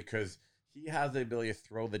with that because he has the ability to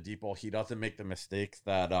throw the deep ball. He doesn't make the mistakes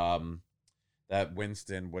that that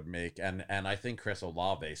Winston would make. And I think Chris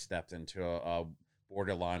Olave stepped into a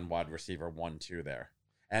borderline wide receiver 1-2 there.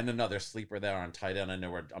 And another sleeper there on tight end. I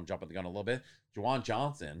know I'm jumping the gun a little bit. Juwan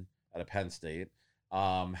Johnson out of Penn State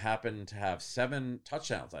happened to have 7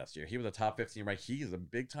 touchdowns last year. He was a top 15 rank. He's a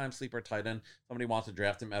big-time sleeper tight end. Somebody wants to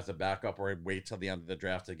draft him as a backup or wait till the end of the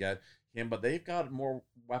draft to get him, but they've got more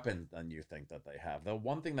weapons than you think that they have. The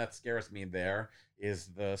one thing that scares me there is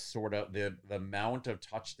the sort of the amount of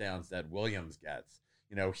touchdowns that Williams gets.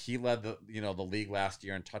 He led the league last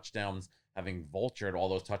year in touchdowns, having vultured all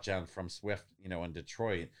those touchdowns from Swift, in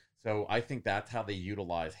Detroit. So I think that's how they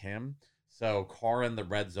utilize him. So Carr in the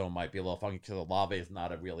red zone might be a little funky because Olave is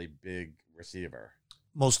not a really big receiver.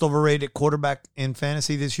 Most overrated quarterback in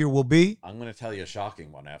fantasy this year will be? I'm going to tell you a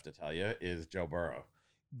shocking one I have to tell you is Joe Burrow.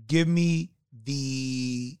 Give me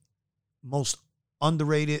the most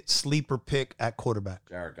underrated sleeper pick at quarterback.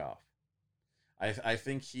 Jared Goff. I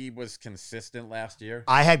think he was consistent last year.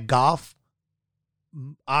 I had Goff.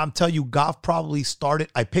 I'm telling you, Goff probably started.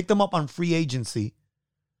 I picked him up on free agency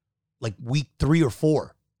like week 3 or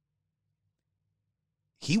 4.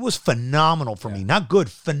 He was phenomenal for me. Not good,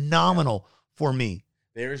 phenomenal for me.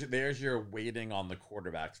 There's your waiting on the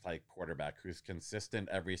quarterbacks type quarterback who's consistent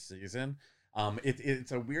every season.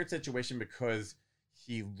 It's a weird situation because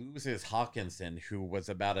he loses Hawkinson, who was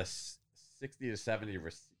about a 60 to 70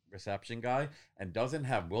 reception guy, and doesn't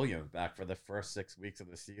have Williams back for the first 6 weeks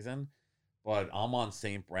of the season. But Amon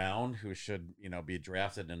St. Brown, who should be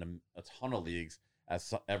drafted in a ton of leagues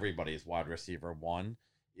as everybody's wide receiver 1,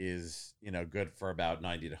 is good for about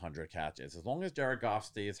 90 to 100 catches. As long as Jared Goff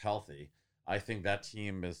stays healthy, I think that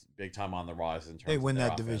team is big time on the rise in terms They win of their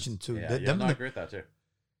that offense. division too. Yeah, no, I agree with that too.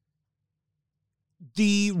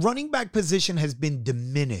 The running back position has been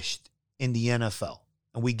diminished in the NFL.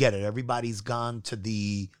 And we get it. Everybody's gone to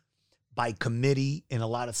the by committee in a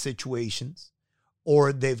lot of situations. Or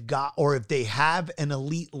if they have an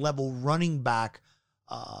elite level running back,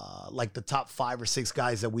 like the top 5 or 6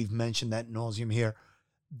 guys that we've mentioned ad nauseum here,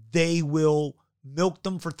 they will milk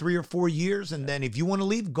them for 3 or 4 years. And then if you want to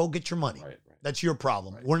leave, go get your money. Right. That's your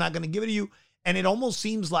problem. Right. We're not going to give it to you. And it almost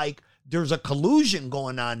seems like there's a collusion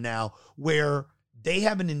going on now where they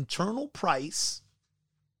have an internal price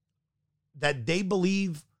that they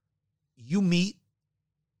believe you meet,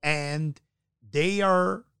 and they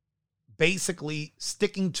are basically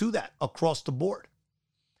sticking to that across the board.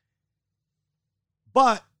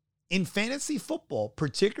 But in fantasy football,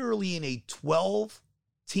 particularly in a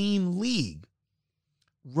 12-team league,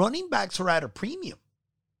 running backs are at a premium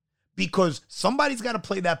because somebody's got to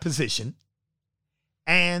play that position.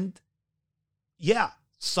 And yeah,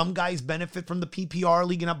 some guys benefit from the PPR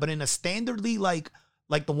league, but in a standard league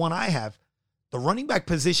like the one I have, the running back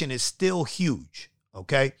position is still huge,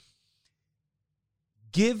 okay?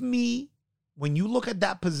 Give me, when you look at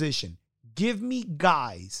that position, give me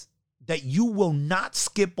guys that you will not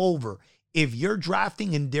skip over if you're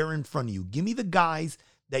drafting and they're in front of you. Give me the guys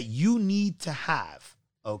that you need to have,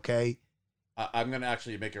 okay? I'm going to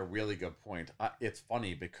actually make a really good point. It's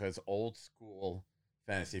funny because old school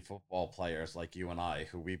fantasy football players like you and I,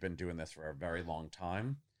 who we've been doing this for a very long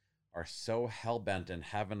time, are so hell-bent and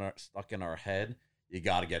having it stuck in our head, you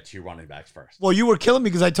got to get 2 running backs first. Well, you were killing me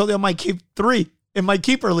because I told you I might keep 3 in my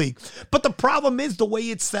keeper league. But the problem is the way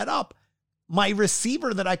it's set up, my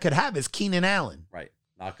receiver that I could have is Keenan Allen. Right.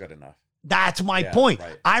 Not good enough. That's my point.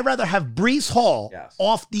 Right. I'd rather have Breece Hall Yes.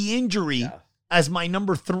 off the injury Yes. as my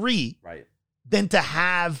number 3 Right. than to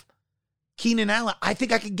have Keenan Allen. I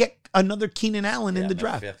think I could get another Keenan Allen in the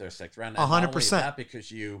draft. 5th or 6th round. 100%. Not because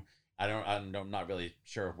I'm not really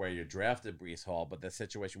sure where you drafted Breece Hall, but the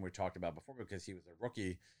situation we talked about before, because he was a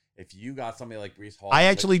rookie, if you got somebody like Breece Hall,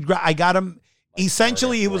 I got him. Like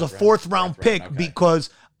essentially, third he or was a fourth fourth round round, pick okay. because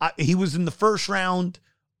he was in the first round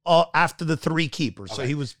after the 3 keepers. So Okay.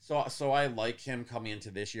 he was. So I like him coming into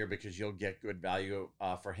this year because you'll get good value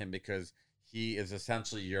for him because he is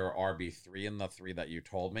essentially your RB3 in the 3 that you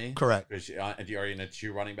told me. Correct. Because are you in a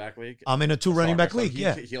 2 running back league? I'm in a 2 running back league.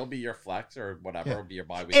 He'll be your flex or whatever. Yeah. It'll be your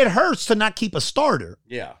bye week. It hurts to not keep a starter,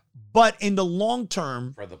 Yeah. but in the long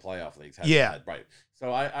term, For the playoff leagues. Yeah. Right.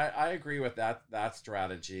 So I agree with that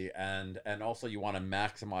strategy, and also you want to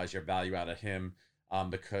maximize your value out of him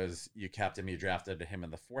because you capped him, you drafted him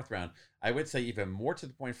in the 4th round. I would say even more to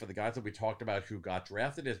the point for the guys that we talked about who got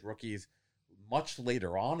drafted as rookies much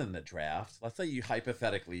later on in the draft. Let's say you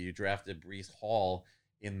drafted Breece Hall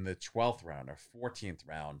in the 12th round or 14th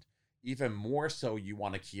round. Even more so, you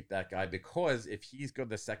want to keep that guy because if he's good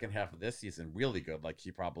the second half of this season, really good, like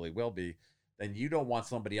he probably will be, then you don't want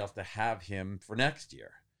somebody else to have him for next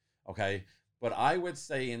year. Okay. But I would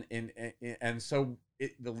say the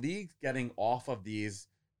league's getting off of these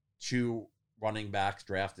 2 running backs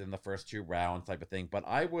drafted in the first 2 rounds type of thing. But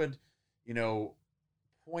I would,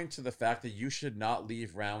 point to the fact that you should not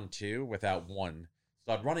leave round 2 without 1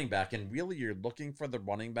 stud running back. And really you're looking for the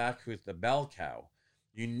running back who's the bell cow.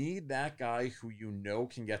 You need that guy who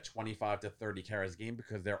can get 25 to 30 carries a game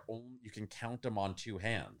because you can count them on 2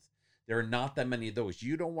 hands. There are not that many of those.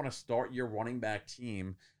 You don't want to start your running back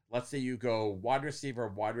team. Let's say you go wide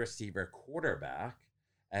receiver, quarterback,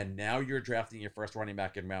 and now you're drafting your first running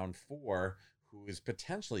back in round 4 who is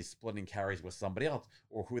potentially splitting carries with somebody else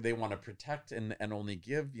or who they want to protect and only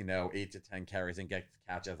give, 8 to 10 carries and get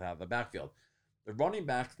catches out of the backfield. The running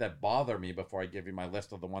backs that bother me before I give you my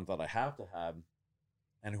list of the ones that I have to have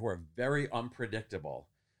and who are very unpredictable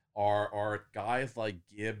are guys like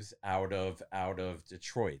Gibbs out of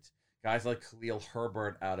Detroit, guys like Khalil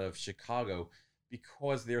Herbert out of Chicago,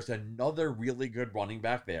 because there's another really good running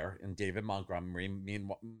back there in David Montgomery.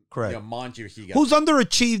 correct. Mind you, who's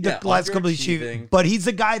underachieved the last couple of years, but he's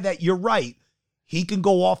a guy that you're right. He can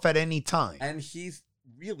go off at any time. And he's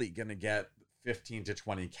really going to get 15 to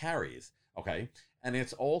 20 carries. Okay. And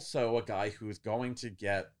it's also a guy who's going to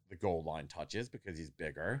get the goal line touches because he's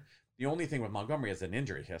bigger. The only thing with Montgomery is an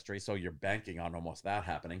injury history, so you're banking on almost that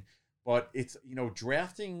happening. But it's,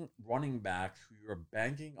 drafting running back who you're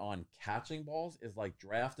banking on catching balls is like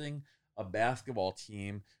drafting a basketball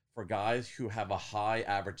team for guys who have a high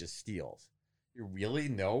average of steals. You really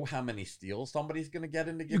know how many steals somebody's going to get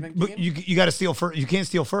in a given game? You got to steal first. You can't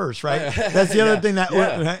steal first, right? That's the other thing that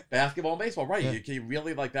right? Basketball and baseball, right? Yeah. You can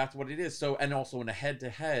really that's what it is. So, and also in a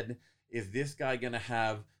head-to-head, is this guy going to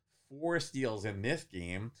have 4 steals in this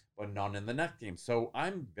game, but none in the next game. So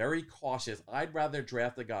I'm very cautious. I'd rather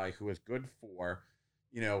draft a guy who is good for,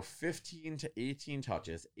 15 to 18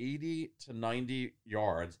 touches, 80 to 90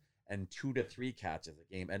 yards, and 2 to 3 catches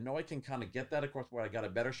a game. And know I can kind of get that across where I got a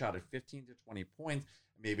better shot at 15 to 20 points,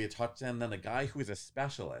 maybe a touchdown, than a guy who's a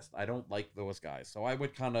specialist. I don't like those guys. So I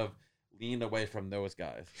would kind of lean away from those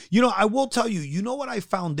guys. I will tell you, what I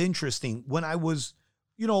found interesting when I was,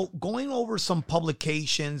 going over some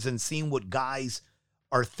publications and seeing what guys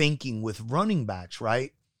are thinking with running backs,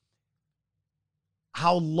 right?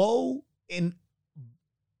 How low in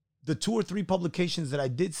the 2 or 3 publications that I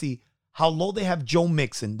did see, how low they have Joe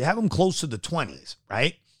Mixon. They have him close to the 20s,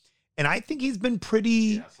 right? And I think he's been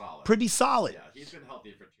pretty solid. Yeah, he's been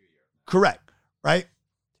healthy for 2 years. Correct, right?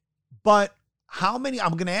 But how many,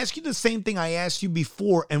 I'm going to ask you the same thing I asked you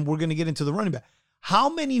before, and we're going to get into the running back. How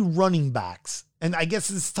many running backs, and I guess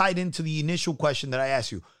this is tied into the initial question that I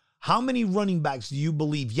asked you, how many running backs do you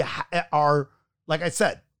believe are, like I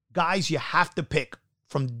said, guys you have to pick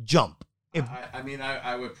from jump?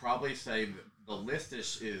 I would probably say the list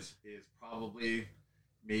is probably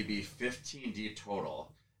maybe 15 deep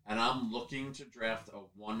total. And I'm looking to draft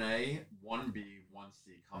a 1A, 1B,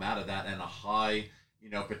 1C, come out of that, and a high,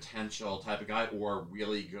 potential type of guy or a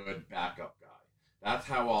really good backup guy. That's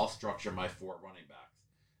how I'll structure my 4 running backs.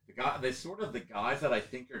 The guys that I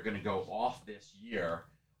think are going to go off this year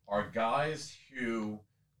are guys who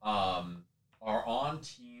are on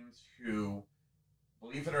teams who,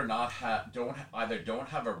 believe it or not, don't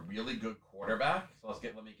have a really good quarterback. So let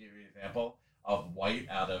me give you an example of White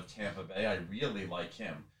out of Tampa Bay. I really like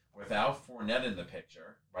him. Without Fournette in the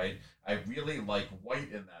picture, right? I really like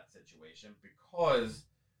White in that situation because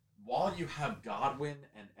while you have Godwin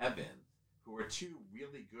and Evans, who are 2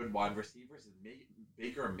 really good wide receivers, is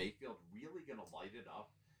Baker Mayfield really going to light it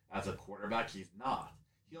up as a quarterback? He's not.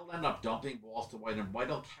 He'll end up dumping balls to White, and White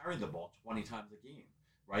will carry the ball 20 times a game,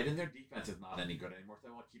 right? And their defense is not any good anymore, so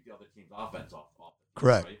they want to keep the other team's offense off the field.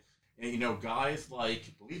 Correct. Right? And, guys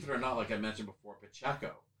like, believe it or not, like I mentioned before,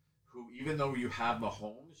 Pacheco, who, even though you have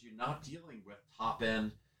Mahomes, you're not dealing with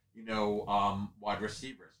top-end, wide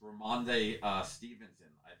receivers. Ramondre Stevenson,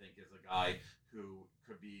 I think, is a guy who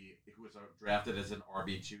was drafted as an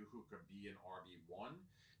RB2, who could be an RB1,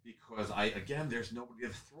 because there's nobody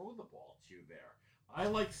to throw the ball to there. I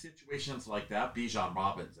like situations like that. Bijan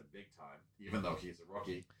Robinson, big time, even though he's a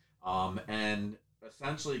rookie. And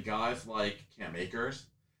essentially guys like Cam Akers,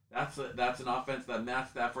 that's an offense that Matt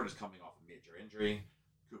Stafford is coming off a major injury.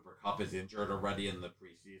 Cooper Kupp is injured already in the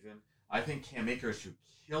preseason. I think Cam Akers, who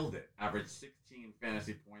killed it, averaged 16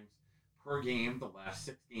 fantasy points per game the last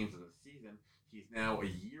 6 games of the season. He's now a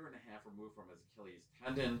year and a half removed from his Achilles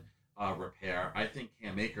tendon repair. I think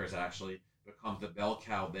Cam Akers actually becomes the bell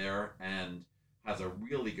cow there and has a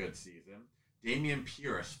really good season. Dameon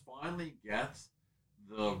Pierce finally gets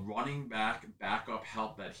the running backup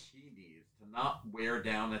help that he needs to not wear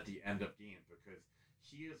down at the end of games, because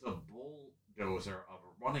he is a bulldozer of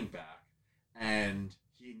a running back, and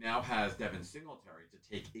he now has Devin Singletary to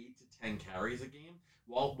take 8 to 10 carries a game.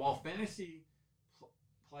 While fantasy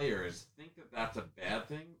players think that that's a bad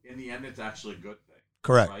thing, in the end, it's actually a good thing.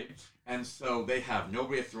 Correct. Right? And so they have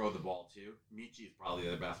nobody to throw the ball to. Michi is probably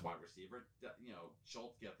the best wide receiver.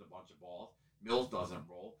 Schultz gets a bunch of balls. Mills doesn't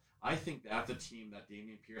roll. I think that's a team that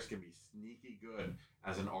Dameon Pierce can be sneaky good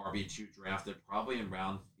as an RB2 drafted probably in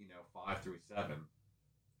round 5 through 7.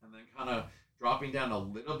 And then kind of dropping down a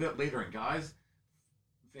little bit later. And guys,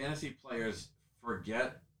 fantasy players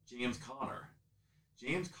forget James Conner.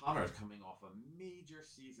 James Conner is coming off a major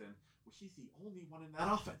season, which he's the only one in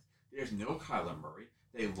that offense. There's no Kyler Murray.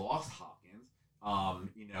 They lost Hopkins,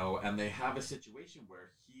 and they have a situation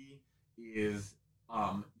where he is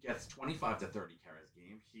gets 25 to 30 carries a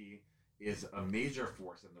game. He is a major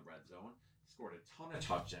force in the red zone. Scored a ton of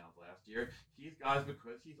touchdowns last year. He's guys,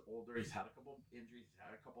 because he's older, he's had a couple injuries, he's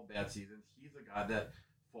had a couple bad seasons. He's a guy that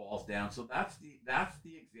falls down. So that's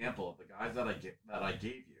the example of the guys that I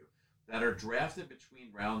gave you that are drafted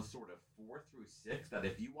between rounds sort of 4 through 6. That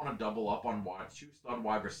if you want to double up on 2 stud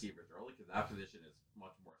wide receivers early, because that position is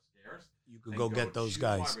much more scarce, you could go get those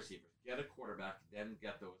guys. Wide receivers, get a quarterback, then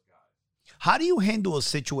get those guys. How do you handle a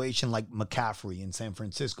situation like McCaffrey in San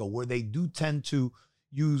Francisco, where they do tend to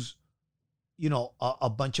use, a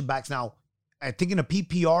bunch of backs? Now, I think in a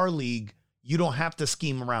PPR league, you don't have to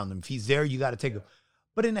scheme around him. If he's there, you got to take him.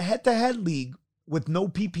 But in a head-to-head league with no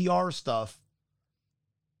PPR stuff,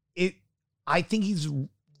 I think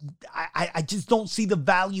I just don't see the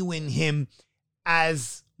value in him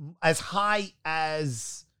as high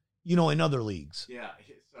as, in other leagues. Yeah,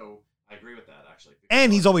 so I agree with that, actually.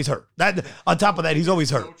 And he's always hurt. On top of that, he's always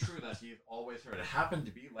hurt. It's so true happened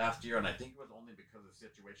to be last year, and I think it was only because of the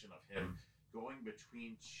situation of him going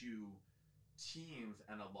between two teams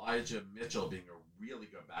and Elijah Mitchell being a really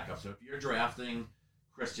good backup. So if you're drafting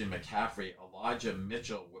Christian McCaffrey, Elijah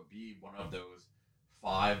Mitchell would be one of those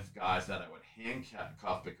 5 guys that I would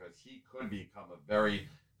handcuff because he could become a very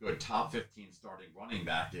good top 15 starting running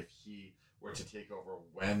back if he were to take over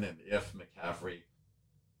when and if McCaffrey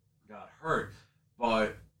got hurt.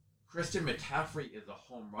 But Christian McCaffrey is a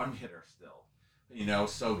home run hitter still,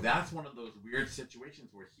 so that's one of those weird situations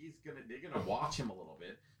where they're gonna watch him a little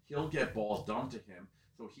bit. He'll get balls dumped to him,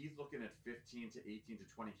 so he's looking at 15 to 18 to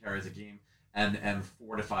 20 carries a game and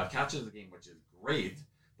 4 to 5 catches a game, which is great.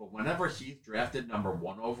 But whenever he's drafted number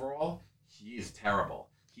 1 overall, he is terrible.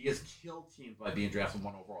 He has killed teams by being drafted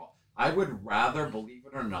 1 overall. I would rather, believe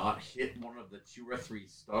it or not, hit one of the 2 or 3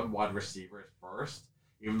 stud wide receivers first,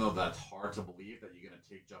 even though that's hard to believe that you're going to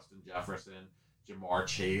take Justin Jefferson, Jamar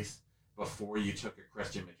Chase, before you took a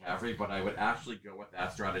Christian McCaffrey. But I would actually go with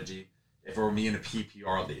that strategy if it were me in a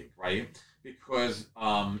PPR league, right? Because,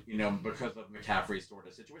 because of McCaffrey's sort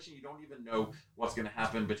of situation, you don't even know what's going to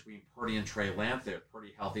happen between Purdy and Trey Lance. They're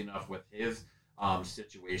pretty healthy enough with his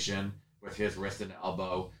situation, with his wrist and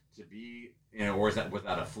elbow to be, or was that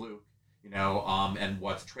a fluke? And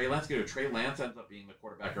what's Trey Lance going to do? Trey Lance ends up being the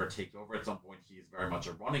quarterback or takes over at some point. He's very much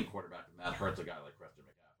a running quarterback, and that hurts a guy like Christian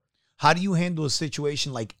McCaffrey. How do you handle a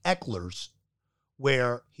situation like Eckler's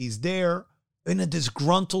where he's there in a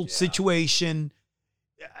disgruntled situation?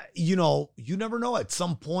 You never know. At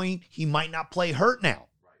some point, he might not play hurt now,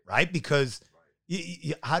 right? Because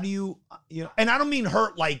how do you, and I don't mean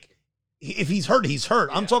hurt like if he's hurt, he's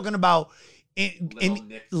hurt. Yeah. I'm talking about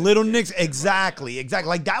little nicks. Exactly.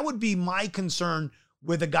 Like that would be my concern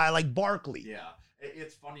with a guy like Barkley. Yeah.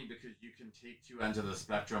 It's funny because you can take 2 ends of the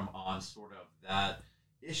spectrum on sort of that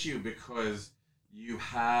issue because you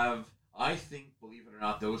have, I think, believe it or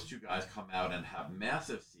not, those 2 guys come out and have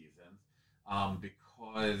massive seasons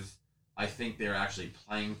because I think they're actually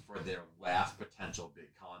playing for their last potential big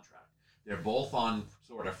contract. They're both on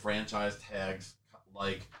sort of franchise tags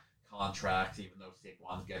like contracts, even though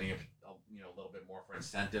Saquon's getting a little bit more for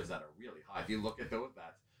incentives that are really high. If you look at those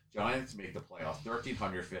bats, Giants make the playoffs,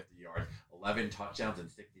 1,350 yards, 11 touchdowns, and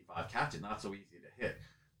 65 catches. Not so easy to hit.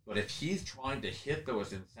 But if he's trying to hit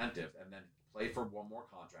those incentives and then play for one more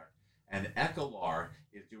contract, and Eckler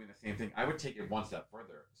is doing the same thing, I would take it one step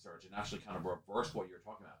further, Serge, and actually kind of reverse what you're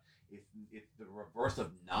talking about. It's the reverse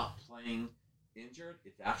of not playing injured.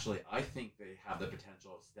 It's actually, I think they have the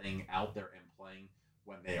potential of staying out there and playing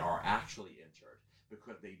when they are actually injured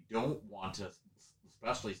because they don't want to,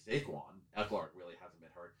 especially Saquon. Eckler really hasn't been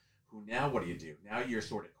hurt. Who now, what do? Now you're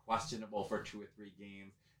sort of questionable for 2 or 3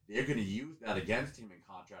 games. They're going to use that against him in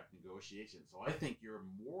contract negotiations. So I think you're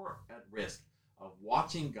more at risk of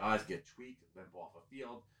watching guys get tweaked, limp off a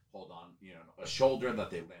field, hold on, a shoulder that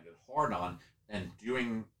they landed hard on, and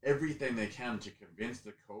doing everything they can to convince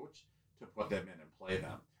the coach to put them in and play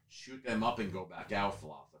them. Shoot them up and go back out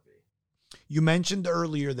philosophy. You mentioned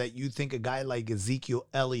earlier that you think a guy like Ezekiel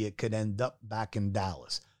Elliott could end up back in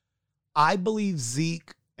Dallas. I believe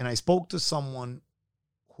Zeke, and I spoke to someone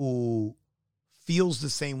who feels the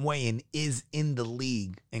same way and is in the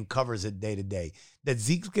league and covers it day to day, that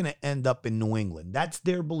Zeke's going to end up in New England. That's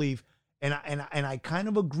their belief. And I kind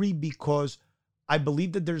of agree because I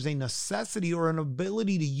believe that there's a necessity or an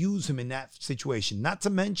ability to use him in that situation. Not to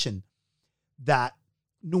mention that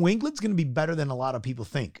New England's going to be better than a lot of people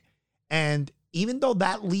think. And even though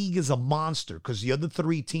that league is a monster because the other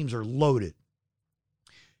 3 teams are loaded,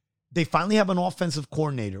 they finally have an offensive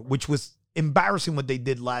coordinator, which was embarrassing what they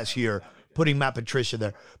did last year, putting Matt Patricia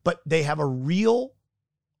there. But they have a real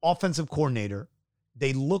offensive coordinator.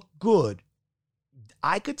 They look good.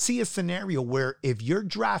 I could see a scenario where if you're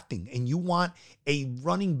drafting and you want a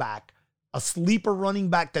running back, a sleeper running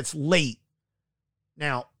back that's late.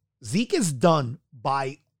 Now, Zeke is done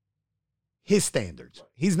by his standards.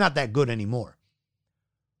 He's not that good anymore.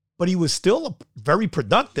 But he was still very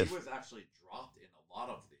productive. He was actually dropped in a lot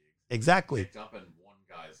of leagues. Exactly. Picked up in one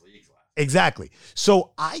guy's leagues last. Exactly.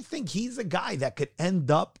 So I think he's a guy that could end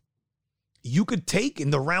up, you could take in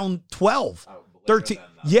the round 12, 13.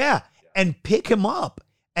 Yeah. And pick him up.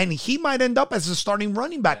 And he might end up as a starting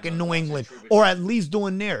running back in New England, or at least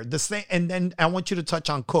doing there the same. And then I want you to touch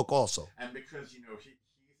on Cook also. And because, he's in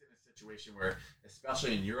a situation where,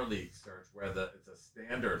 especially in your league, Serge, where it's a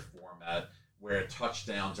standard format where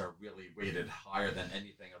touchdowns are really weighted higher than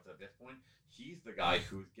anything up to this point. He's the guy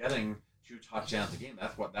who's getting 2 touchdowns a game.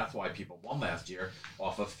 That's why people won last year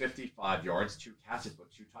off of 55 yards, 2 catches,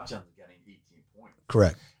 but 2 touchdowns and getting 18 points.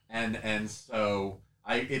 Correct. And so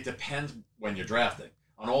it depends when you're drafting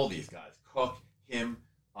on all these guys. Cook, him,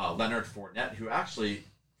 Leonard Fournette, who actually,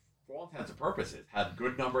 for all intents and purposes, had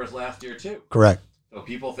good numbers last year too. Correct. So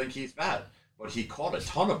people think he's bad, but he caught a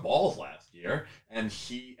ton of balls last year, and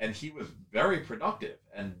he was very productive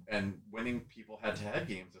and winning people head-to-head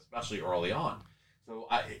games, especially early on. So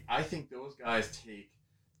I think those guys take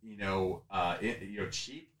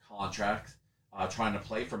cheap contracts, trying to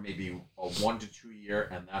play for maybe a 1 to 2 year,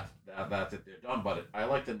 and that's it. They're done. But I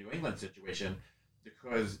like the New England situation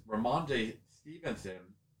because Ramondre Stevenson,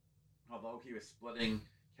 although he was splitting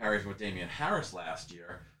carries with Damian Harris last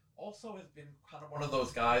year, also has been kind of one of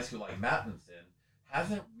those guys who, like Mattinson,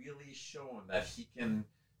 hasn't really shown that he can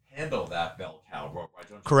handle that bell cow role, right?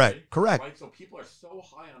 Don't you Correct. agree? Correct. Right. So people are so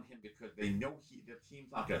high on him because they know the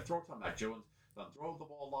team's not going to throw to Mac Jones. Doesn't throw the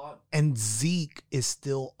ball a lot. And Zeke is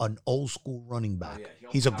still an old school running back. Yeah,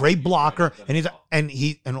 he's a great blocker, and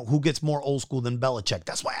who gets more old school than Belichick?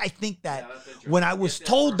 That's why I think that when I was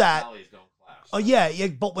told that,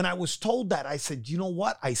 but when I was told that, I said, you know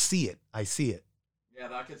what? I see it. Yeah,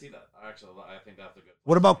 I can see that. Actually, I think that's a good.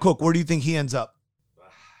 What about Cook? Where do you think he ends up?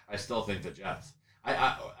 I still think the Jets.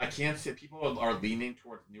 I can't see. People are leaning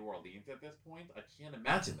towards New Orleans at this point. I can't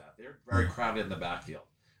imagine that. They're very crowded in the backfield.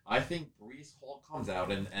 I think Breece Hall comes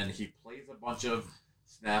out and he plays a bunch of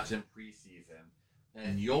snaps in preseason,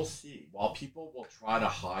 and you'll see, while people will try to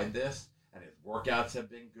hide this, and his workouts have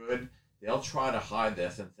been good, they'll try to hide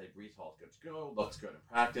this and say Breece Hall's good to go, looks good in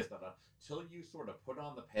practice, until you sort of put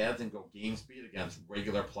on the pads and go game speed against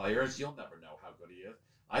regular players, you'll never know how good he is.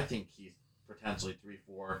 I think he's potentially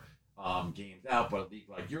 3-4 games out, but a league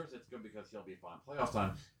like yours, it's good because he'll be fine playoff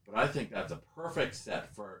time. But I think that's a perfect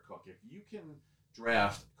set for Cook. If you can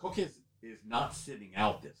draft, Cook is not sitting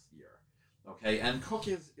out this year, okay? And Cook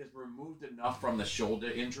is removed enough from the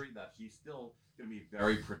shoulder injury that he's still going to be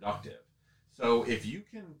very productive. So if you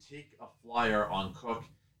can take a flyer on Cook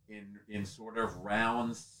in sort of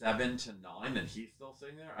rounds 7 to 9, and he's still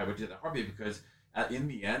sitting there, I would do that heartbeat because in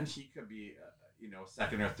the end he could be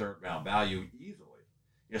second or third round value easily,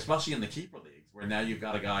 especially in the keeper leagues where now you've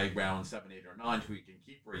got a guy round 7, 8, or 9 who you can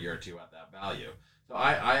keep for a year or two at that value. So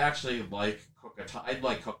I actually like Cook. I'd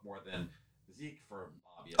like Cook more than Zeke for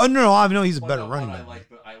obvious. Oh no, I know he's a better running back.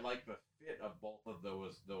 I like the fit of both of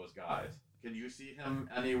those guys. Can you see him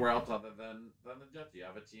anywhere else other than the Jets? Do you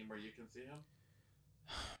have a team where you can see him?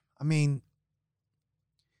 I mean,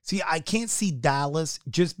 see, I can't see Dallas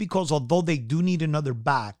just because although they do need another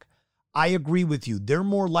back, I agree with you. They're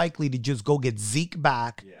more likely to just go get Zeke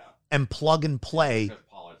back and plug and play. Because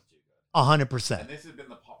Pollard's too good. 100%. And this has been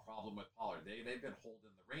the problem with Pollard. They've been holding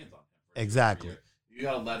the reins on him. Exactly. You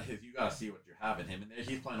gotta see what you have in him, and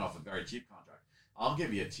he's playing off a very cheap contract. I'll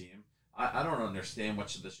give you a team. I don't understand what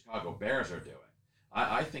the Chicago Bears are doing.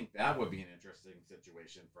 I think that would be an interesting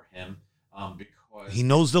situation for him because he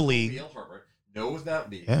knows the league. Field Herbert knows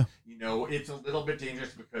that league. Yeah. It's a little bit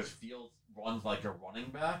dangerous because Fields runs like a running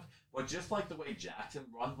back, but just like the way Jackson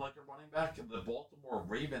runs like a running back, the Baltimore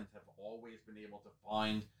Ravens have always been able to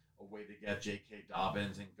find a way to get J.K.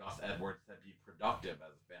 Dobbins and Gus Edwards to be productive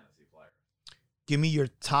as a fantasy player. Give me your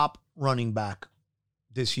top running back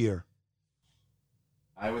this year.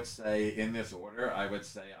 I would say in this order, I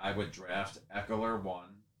would draft Eckler 1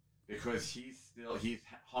 because he's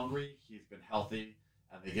hungry, he's been healthy,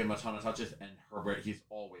 and they give him a ton of touches, and Herbert, he's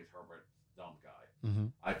always Herbert's dumb guy. Mm-hmm.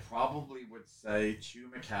 I probably would say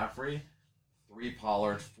 2 McCaffrey, 3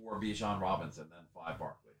 Pollard, 4 Bijan Robinson, then 5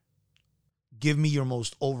 Barkley. Give me your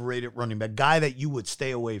most overrated running back, guy that you would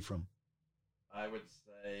stay away from. I would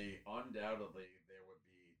say undoubtedly there would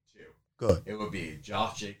be 2. Good. It would be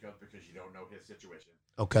Josh Jacobs because you don't know his situation.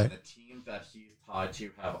 Okay. And the teams that he's tied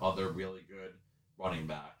to have other really good running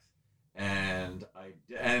backs. And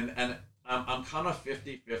I'm kind of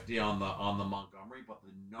 50-50 on the Montgomery, but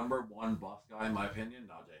the number 1 bust guy in my opinion,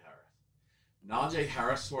 Najee Harris. Najee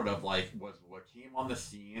Harris sort of was what came on the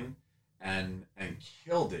scene and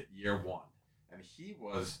killed it year 1. And he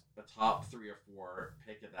was the top 3 or 4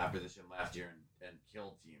 pick at that position last year and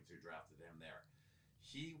killed teams who drafted him there.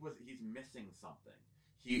 He's missing something.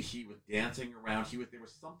 He was dancing around. There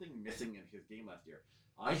was something missing in his game last year.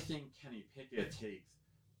 I think Kenny Pickett takes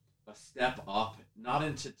a step up, not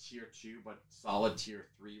into tier 2, but solid tier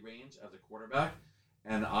 3 range as a quarterback.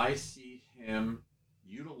 And I see him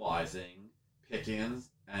utilizing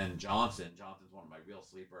Pickens and Johnson. Johnson's one of my real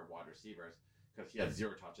sleeper wide receivers because he had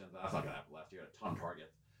 0 touchdowns. That's not going to happen last year. A ton of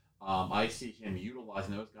targets. I see him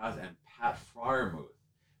utilizing those guys, and Pat Freiermuth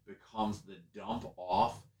becomes the dump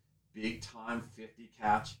off, big time 50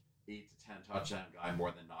 catch, 8 to 10 touchdown guy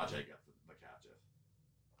more than Najee gets the catches.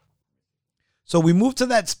 So we move to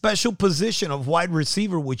that special position of wide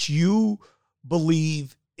receiver, which you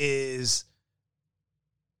believe is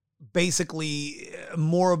basically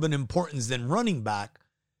more of an importance than running back.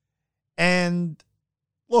 And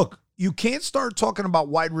look, you can't start talking about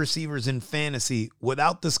wide receivers in fantasy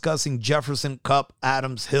without discussing Jefferson, Kupp,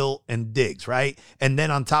 Adams, Hill, and Diggs, right? And then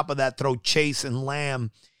on top of that, throw Chase and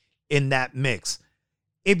Lamb in that mix.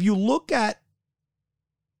 If you look at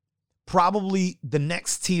probably the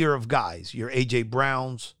next tier of guys, your A.J.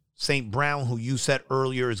 Browns, St. Brown, who you said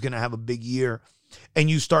earlier is going to have a big year, and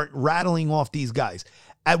you start rattling off these guys,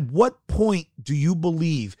 at what point do you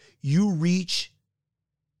believe you reach?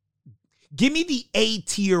 Give me the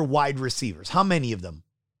A-tier wide receivers. How many of them?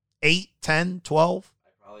 8, 10, 12? I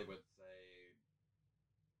probably would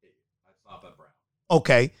say 8. I'd stop at Brown.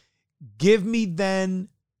 Okay. Give me then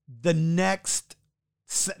the next,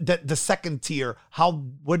 the second tier.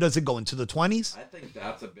 Where does it go, into the 20s? I think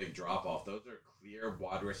that's a big drop-off. Those are clear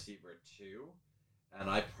wide receiver 2. And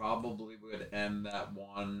I probably would end that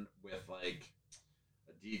one with like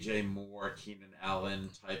a DJ Moore, Keenan Allen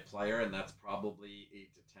type player. And that's probably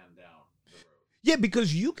 8 to 10 down. Yeah,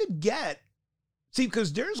 because you could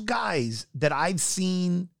because there's guys that I've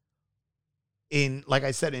seen in, like I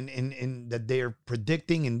said, in that they're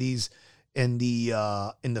predicting in the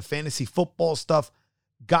fantasy football stuff,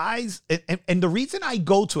 guys, and the reason I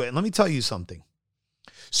go to it, and let me tell you something.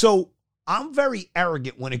 So I'm very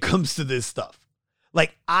arrogant when it comes to this stuff.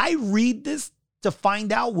 Like, I read this to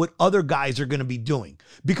find out what other guys are going to be doing,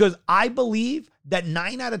 because I believe that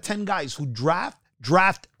 9 out of 10 guys who draft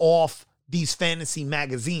off these fantasy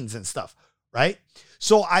magazines and stuff, right?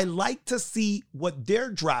 So I like to see what they're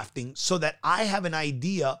drafting so that I have an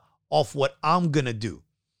idea of what I'm going to do.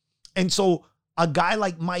 And so a guy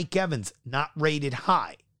like Mike Evans, not rated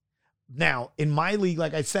high. Now, in my league,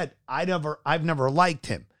 like I said, I've never liked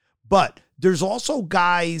him. But there's also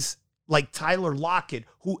guys like Tyler Lockett,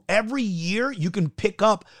 who every year you can pick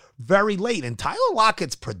up very late. And Tyler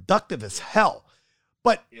Lockett's productive as hell.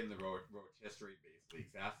 But in the rotisserie-based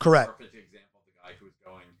leagues, that's correct. The perfect example of the guy who's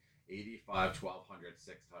going 85, 1,200,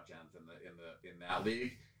 6 touchdowns in that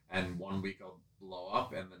league, and 1 week will blow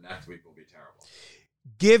up, and the next week will be terrible.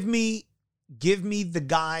 Give me the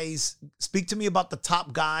guys. Speak to me about the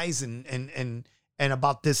top guys and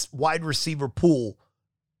about this wide receiver pool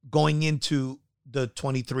going into the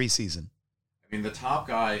 23 season. I mean, the top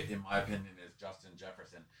guy, in my opinion, is Justin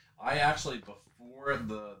Jefferson. I actually, before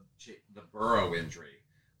the Burrow injury,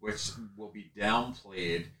 which will be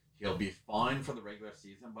downplayed, he'll be fine for the regular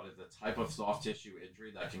season, but it's a type of soft tissue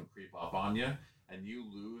injury that can creep up on you, and you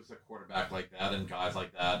lose a quarterback like that and guys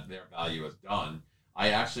like that, their value is done. I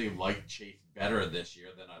actually like Chase better this year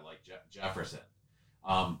than I like Jefferson.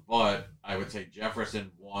 But I would say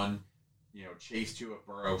Jefferson 1, Chase 2 if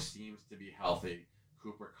Burrow seems to be healthy.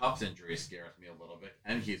 Cooper Kupp's injury scares me a little bit,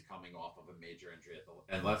 and he's coming off of a major injury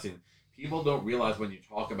and listen, people don't realize when you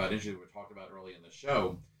talk about injuries we talked about early in the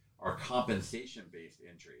show are compensation-based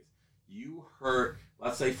injuries. You hurt,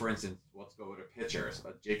 let's say, for instance, let's go to pitchers.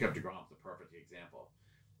 Jacob deGrom's a perfect example.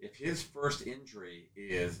 If his first injury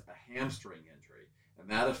is a hamstring injury, and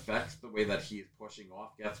that affects the way that he's pushing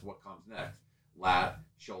off, guess what comes next? Lat,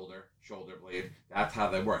 shoulder blade. That's how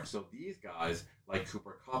they work. So these guys, like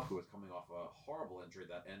Cooper Kupp, who was coming off a horrible injury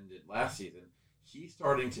that ended last season, he's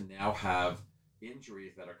starting to now have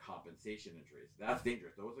injuries that are compensation injuries. That's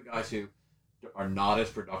dangerous. Those are guys who are not as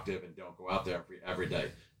productive and don't go out there every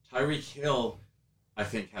day. Tyreek Hill, I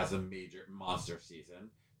think, has a major monster season.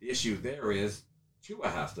 The issue there is Tua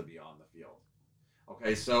has to be on the field.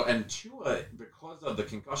 Okay, so, and Tua, because of the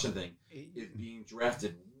concussion thing, is being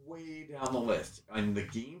drafted way down the list. And the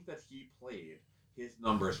games that he played, his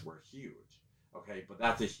numbers were huge. Okay, but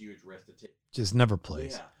that's a huge risk to take. Just never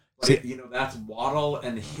plays. Yeah. But, that's Waddle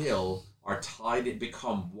and Hill are tied and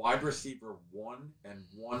become wide receiver 1 and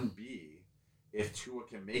 1B if Tua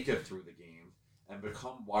can make it through the game, and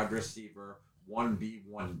become wide receiver 1B,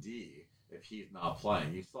 1D if he's not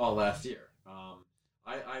playing. You saw last year.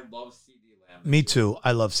 I love C.D. Lamb. Me too.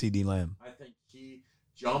 I love C.D. Lamb. I think he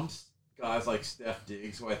jumps guys like Steph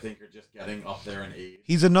Diggs, who I think are just getting up there in age.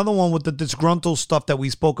 He's another one with the disgruntled stuff that we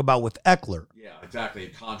spoke about with Eckler. Yeah, exactly.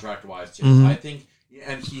 Contract-wise, too. Mm-hmm. I think,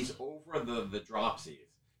 and he's over the dropsies.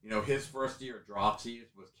 His first year dropsies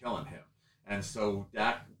was killing him. And so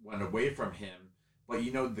Dak went away from him. But,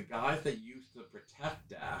 the guys that used to protect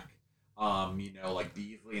Dak, like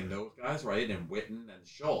Beasley and those guys, right, and Witten and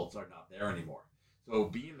Schultz are not there anymore. So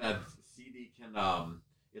being that CD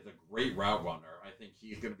is a great route runner, I think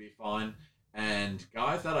he's going to be fine. And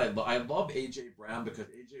guys that I love A.J. Brown because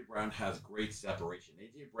A.J. Brown has great separation.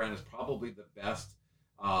 A.J. Brown is probably the best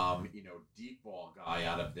deep ball guy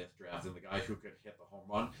out of this draft and the guy who could hit the home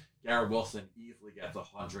run. Garrett Wilson easily gets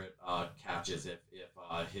 100 catches if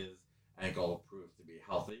his ankle proves to be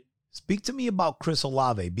healthy. Speak to me about Chris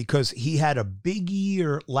Olave, because he had a big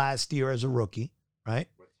year last year as a rookie, right?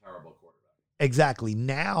 With terrible quarterback. Exactly.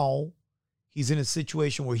 Now he's in a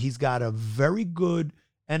situation where he's got a very good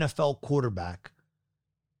NFL quarterback.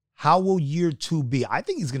 How will year 2 be? I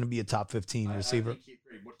think he's going to be a top 15 receiver. I think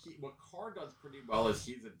what Carr does pretty well is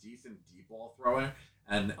he's a decent deep ball thrower,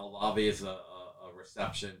 and Olave is a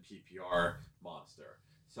reception PPR monster.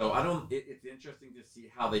 So it's interesting to see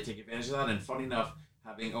how they take advantage of that. And funny enough,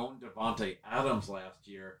 having owned Devontae Adams last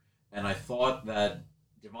year, and I thought that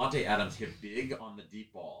Devontae Adams hit big on the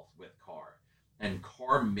deep balls with Carr, and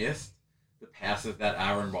Carr missed the passes that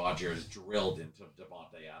Aaron Rodgers drilled into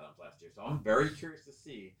Devontae Adams last year. So I'm very curious to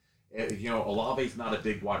see. Olave's not a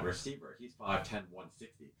big wide receiver. He's 5'10",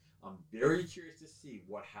 160. I'm very curious to see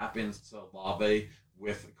what happens to Olave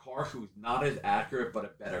with Carr, who's not as accurate but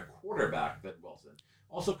a better quarterback than Wilson.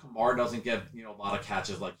 Also, Kamara doesn't get a lot of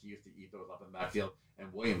catches like he used to eat those up in the backfield,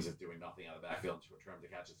 and Williams is doing nothing out of the backfield in terms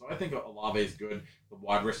of catches. So I think Olave is good, the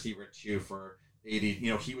wide receiver too for 80.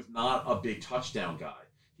 He was not a big touchdown guy.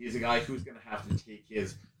 He's a guy who's going to have to take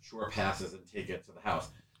his short passes and take it to the house.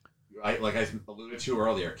 Like I alluded to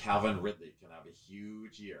earlier, Calvin Ridley can have a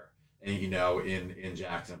huge year, and in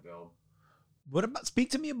Jacksonville. Speak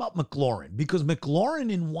to me about McLaurin, because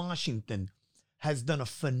McLaurin in Washington has done a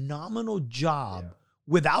phenomenal job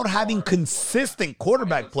without having consistent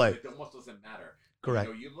quarterback play. It almost doesn't matter. Correct.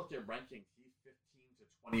 You look at rankings, he's 15 to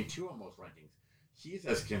 22 on most rankings. He's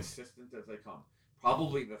as consistent as they come.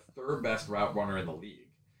 Probably the third best route runner in the league,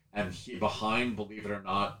 and he behind, believe it or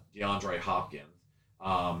not, DeAndre Hopkins.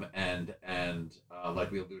 Like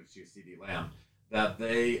we alluded to, CD Lamb, that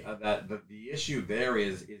the issue there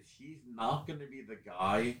is he's not going to be the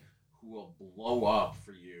guy who will blow up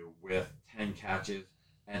for you with 10 catches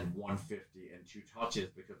and 150 and 2 touches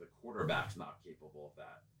because the quarterback's not capable of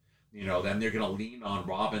that. Then they're going to lean on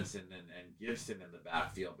Robinson and Gibson in the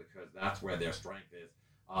backfield because that's where their strength is,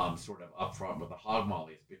 sort of up front with the hog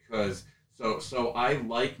mollies. Because so I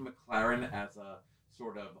like McLaurin as a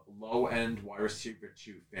sort of low-end wide receiver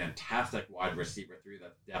 2, fantastic wide receiver 3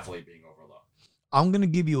 that's definitely being overlooked. I'm going to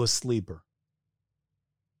give you a sleeper.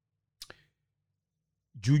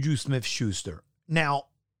 Juju Smith-Schuster. Now,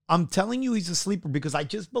 I'm telling you he's a sleeper because I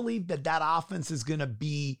just believe that offense is going to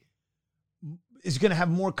have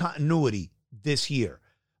more continuity this year.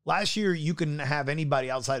 Last year, you couldn't have anybody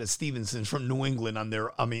outside of Stevenson from New England on their,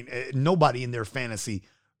 nobody in their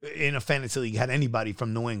in a fantasy league had anybody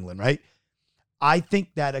from New England, right? I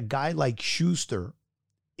think that a guy like Schuster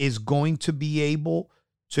is going to be able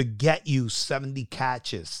to get you 70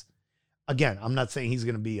 catches. Again, I'm not saying he's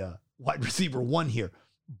going to be a wide receiver 1 here,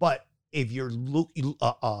 but if you're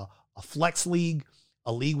a flex league,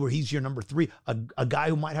 a league where he's your number 3, a guy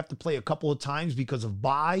who might have to play a couple of times because of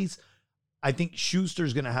buys, I think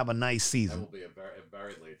Schuster's going to have a nice season. That will be a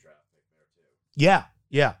very late draft pick there too.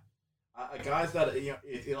 Yeah. Guys that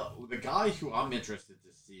the guy who I'm interested to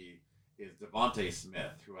see is Devontae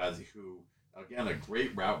Smith, who again, a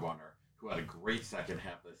great route runner, who had a great second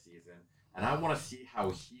half of the season, and I want to see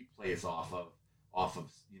how he plays off of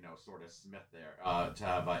sort of Smith there to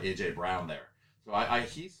have AJ Brown there. So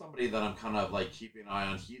he's somebody that I'm kind of like keeping an eye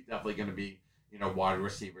on. He's definitely going to be wide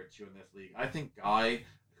receiver 2 in this league. I think guy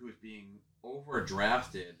who's being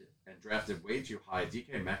overdrafted and drafted way too high,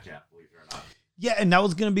 DK Metcalf, believe it or not. Yeah, and that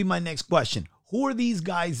was going to be my next question. Who are these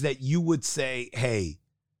guys that you would say, hey,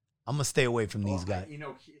 I'm going to stay away from these guys?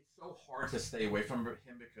 It's so hard to stay away from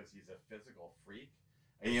him because he's a physical freak.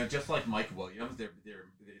 And, just like Mike Williams,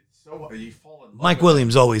 you fall in love Mike with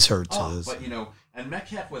Williams him. Always hurts us. But, and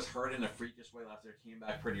Metcalf was hurt in a freakish way last year, came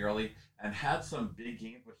back pretty early and had some big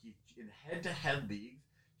games, but in head-to-head leagues,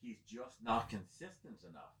 he's just not consistent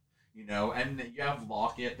enough. And you have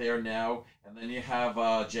Lockett there now, and then you have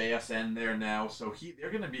JSN there now, so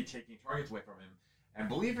they're going to be taking targets away from him. And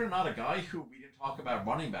believe it or not, a guy who we didn't talk about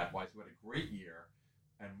running back-wise, who had a great year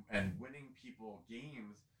and winning people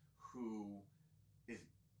games, who is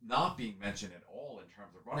not being mentioned at all in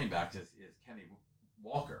terms of running backs is Kenny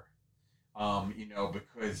Walker.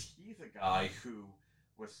 Because he's a guy who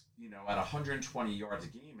was, at 120 yards a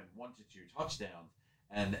game and 1 to 2 touchdowns,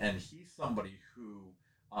 and he's somebody who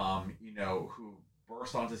who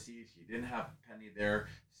burst onto scenes. He didn't have Penny there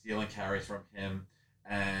stealing carries from him,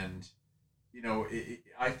 and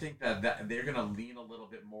I think that they're going to lean a little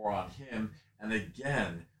bit more on him. And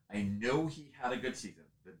again, I know he had a good season.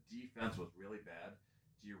 The defense was really bad.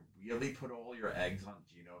 Do you really put all your eggs on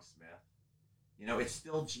Geno Smith? It's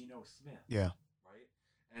still Geno Smith. Yeah. Right?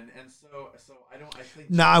 And so I think.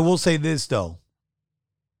 Now, I will say this, though.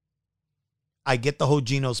 I get the whole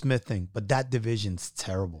Geno Smith thing, but that division's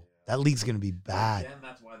terrible. That league's going to be bad. Again,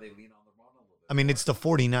 that's why they lean on the run a little bit. I mean, it's the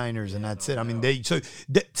 49ers, and that's it. I mean,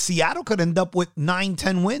 Seattle could end up with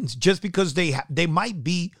 9-10 wins just because they might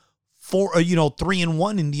be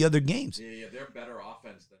 3-1 in the other games. Yeah, they're better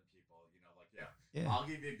offense than people. Yeah. I'll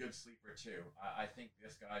give you a good sleeper too. I think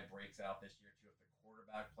this guy breaks out this year too if the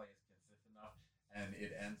quarterback play is consistent enough, and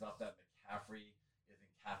it ends up that McCaffrey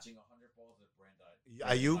isn't catching 100 balls at Brandon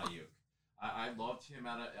Ayuk. I loved him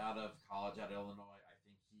out of college at Illinois. I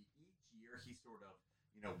think each year he's sort of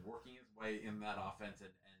working his way in that offense,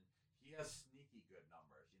 and he has sneaky good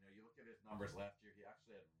numbers. You look at his numbers last year, he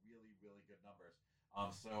actually had really really good numbers.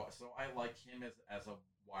 So I like him as a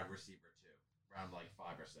wide receiver too, around like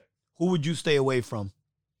 5 or 6. Who would you stay away from?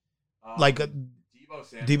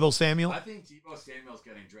 Deebo Samuel? I think Deebo Samuel's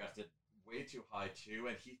getting drafted way too high too,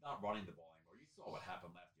 and he's not running the ball anymore. You saw what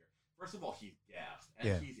happened last year. First of all, he's gassed,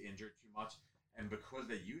 and he's injured too much. And because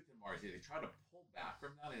they used him RC, they tried to pull back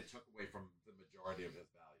from that, and it took away from the majority of his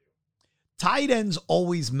value. Tight ends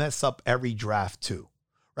always mess up every draft too,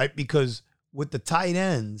 right? Because with the tight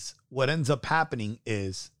ends, what ends up happening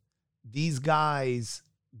is these guys,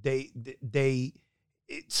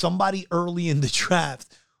 somebody early in the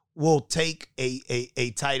draft will take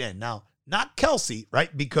a tight end. Now, not Kelsey,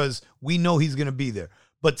 right? Because we know he's going to be there.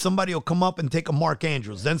 But somebody will come up and take a Mark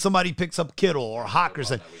Andrews. Then somebody picks up Kittle or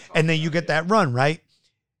Hawkinson, and then you get that run, right?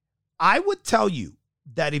 I would tell you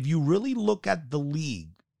that if you really look at the league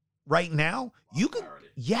right now, you could,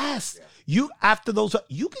 after those,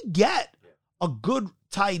 you could get a good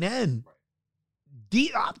tight end.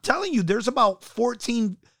 I'm telling you, there's about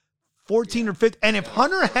 14 or 15. And if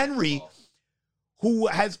Hunter Henry, who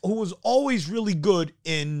was always really good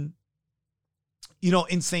in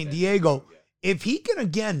San Diego, if he can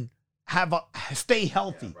again stay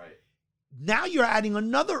healthy, now you're adding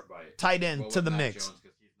another tight end to the mix. Jones,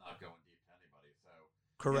 because he's not going deep to anybody. So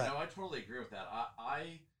correct. I totally agree with that.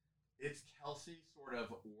 It's Kelsey sort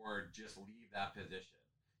of, or just leave that position.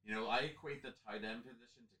 I equate the tight end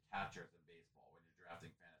position to catchers in baseball when you're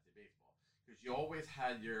drafting fantasy baseball, because you always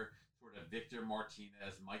had your sort of Victor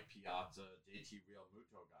Martinez, Mike Piazza, JT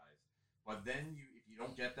Realmuto guys. But then if you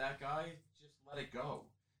don't get that guy, just let it go.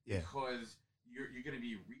 Yeah. Because you're going to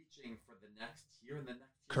be reaching for the next tier, and the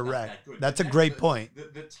next tier. Correct. Good. That's a great point.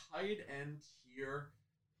 The tight end tier.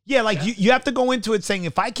 Yeah, like you have to go into it saying,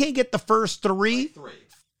 if I can't get the first three,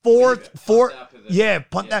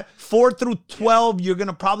 punt that 4 through 12, you're going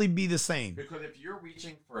to probably be the same. Because if you're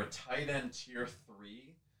reaching for a tight end tier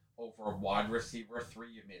 3 over a wide receiver 3,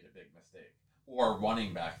 you made a big mistake. Or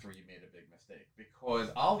running back 3, you made a big mistake. Because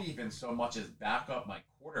I'll even so much as back up my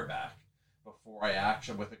quarterback before I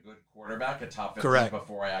actually, with a good quarterback, a top 15,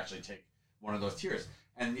 before I actually take one of those tiers.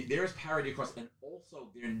 And there's parity across, and also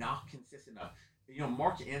they're not consistent enough.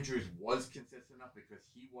 Mark Andrews was consistent enough because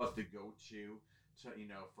he was the go-to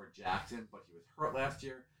for Jackson, but he was hurt last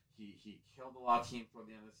year. He killed a lot of teams toward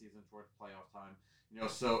the end of the season, towards playoff time.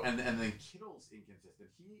 So and then Kittle's inconsistent.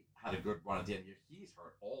 He had a good run at the end of the year. He's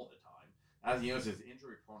hurt all the time. As you know, as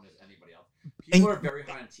injury prone as anybody else. People are very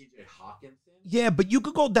high on TJ Hawkinson. Yeah, but you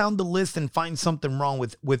could go down the list and find something wrong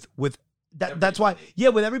with that. That's why,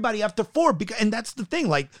 with everybody after 4, and that's the thing.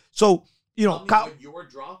 Like, so what your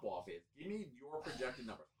drop off is. Give me your projected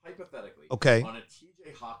numbers, hypothetically. Okay. On a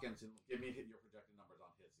TJ Hawkinson, give me your projected numbers on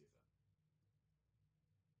his season.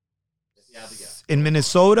 If you had to guess. In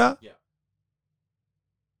Minnesota? Yeah.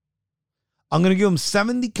 I'm going to give him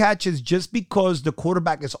 70 catches just because the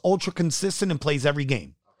quarterback is ultra consistent and plays every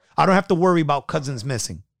game. Okay. I don't have to worry about Cousins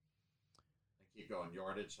missing. Keep going.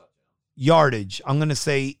 Yardage, touchdown. Yardage. I'm going to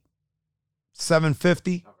say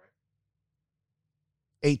 750. Okay.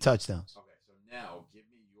 8 touchdowns. Okay, so now give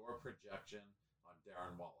me your projection on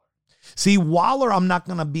Darren Waller. See, Waller I'm not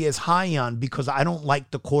going to be as high on because I don't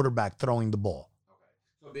like the quarterback throwing the ball.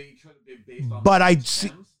 Okay. So they could be based on but I'd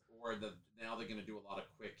see, or now they're going to do a lot of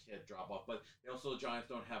quick hit drop off, but the Giants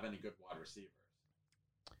don't have any good wide receivers.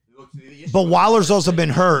 But Waller's also been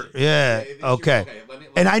hurt. Yeah. Okay.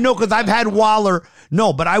 And I know because I've had Waller.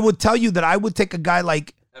 No, but I would tell you that I would take a guy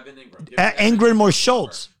like Evan Ingram or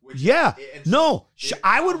Schultz. Yeah. No,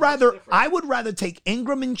 I would rather take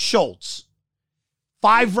Ingram and Schultz.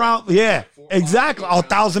 5 round. Yeah, exactly.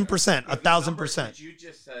 1,000%. 1,000%. You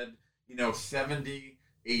just said, 70,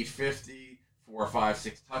 850, 4, 5,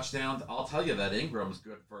 6 touchdowns. I'll tell you that Ingram's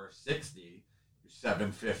good for 60,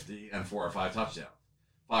 750, and 4 or 5 touchdowns.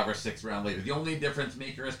 5 or 6 round later. The only difference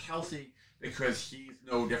maker is Kelsey because he's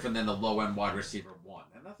no different than the low-end wide receiver one.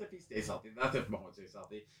 And that's if he stays healthy. That's if Mahomes stays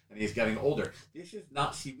healthy and he's getting older. This is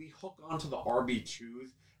not, see, we hook onto the RB2s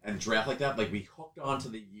and draft like that. Like, we hooked onto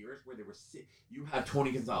the years where they were, you have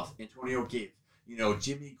Tony Gonzalez, Antonio Gates,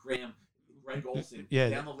 Jimmy Graham, Greg Olsen,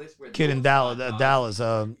 down the list. Where kid in Dallas,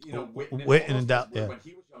 Witten in Dallas. When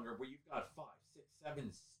he was younger, where you've got 5, 6,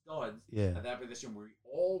 7 studs at that position where we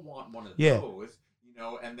all want one of those.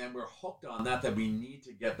 And then we're hooked on that we need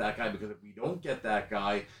to get that guy, because if we don't get that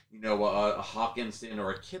guy, a Hawkinson or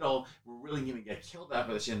a Kittle, we're really going to get killed at that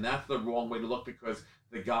position. That's the wrong way to look, because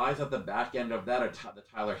the guys at the back end of that are the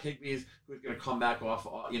Tyler Higbees, who's going to come back off,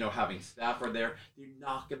 having Stafford there. They're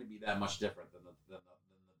not going to be that much different than the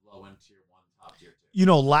low-end tier 1, top tier 2.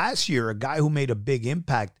 Last year, a guy who made a big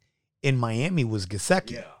impact in Miami was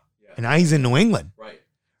Gesicki. Yeah. And now he's in New England. Right.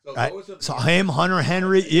 So him, Hunter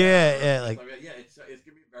Henry, it's going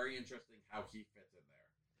to be very interesting how he fits in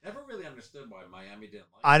there. Never really understood why Miami didn't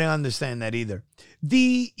like him. I didn't understand that either.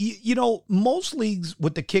 Most leagues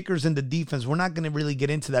with the kickers and the defense, we're not going to really get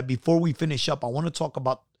into that. Before we finish up, I want to talk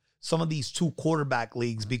about some of these 2 quarterback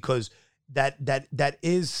leagues, because that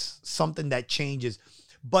is something that changes.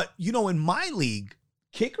 But, in my league,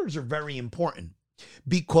 kickers are very important,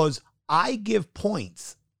 because I give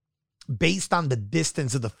points based on the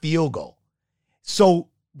distance of the field goal. So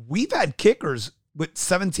we've had kickers with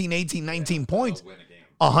 17, 18, 19 points,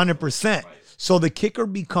 100%. Right. So the kicker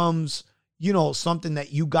becomes, something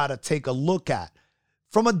that you got to take a look at.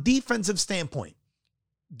 From a defensive standpoint,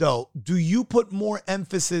 though, do you put more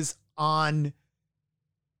emphasis on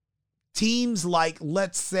teams like,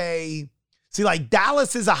 let's say, like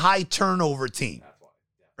Dallas is a high turnover team,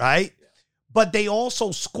 right? Yeah. But they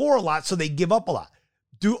also score a lot, so they give up a lot.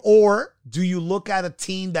 Do you look at a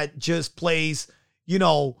team that just plays,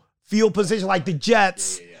 field position like the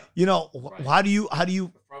Jets? Right. How do you?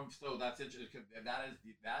 So that's interesting, because that is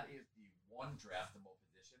the one draftable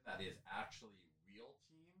position that is actually real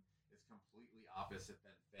team is completely opposite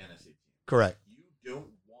than fantasy team. Correct. You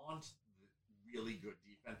don't want really good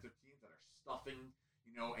defensive teams that are stuffing,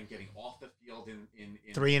 and getting off the field in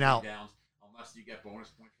 3 and out downs, unless you get bonus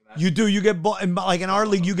points for that. You do. You get like in our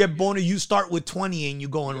league, you get bonus. You start with 20 and you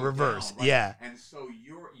go in reverse. Down, right? Yeah. And so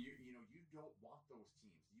you don't want those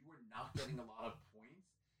teams. You are not getting a lot of points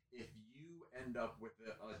if you end up with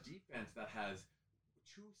a defense that has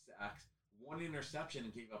 2 sacks, 1 interception,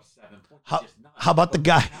 and gave up 7 points. How about the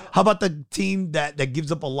guy? How about the team that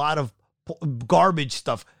gives up a lot of garbage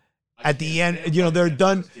stuff at the end? They're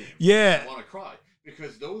done. Yeah. I want to cry,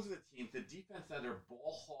 because those are the teams, the defense that are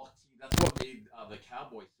ball hawk team. That's what made the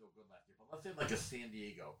Cowboys so good last year. But let's say like a San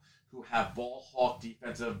Diego, who have ball hawk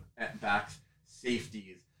defensive backs,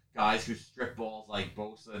 safeties, guys who strip balls like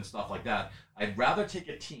Bosa and stuff like that. I'd rather take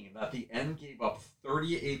a team that at the end gave up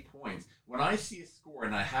 38 points. When I see a score,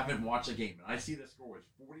 and I haven't watched a game, and I see the score was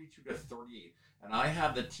 42-38, and I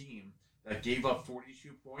have the team that gave up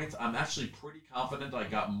 42 points, I'm actually pretty confident I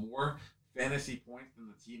got more fantasy points than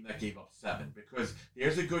the team that gave up 7, because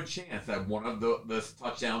there's a good chance that one of the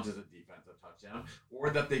touchdowns is a defensive touchdown, or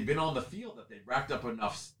that they've been on the field, that they've racked up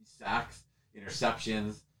enough sacks,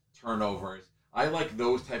 interceptions, turnovers. I like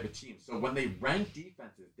those type of teams. So when they rank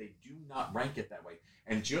defenses, they do not rank it that way.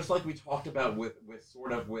 And just like we talked about with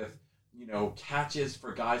catches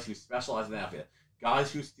for guys who specialize in that bit,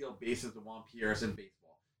 guys who steal bases of Juan Pierre's in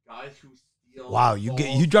baseball, guys who steal. Wow,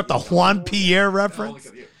 you dropped a Juan Pierre reference.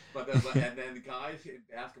 And then guys in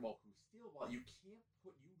basketball who steal well, you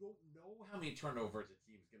don't know how many turnovers a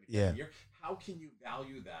team's going to get a year. How can you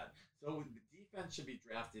value that? So the defense should be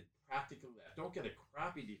drafted practically. Don't get a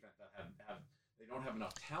crappy defense that they don't have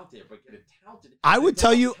enough talent there, but get a talented. I would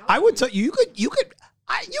tell you you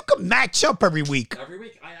could match up every week. Every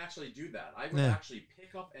week, I actually do that. I would actually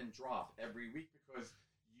pick up and drop every week, because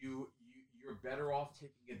you're better off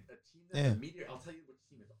taking a team that's immediate. I'll tell you which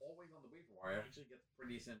team is always on the waiver wire. I actually get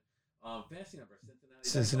pretty decent fantasy numbers.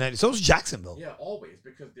 Cincinnati. So is Jacksonville. Yeah, always,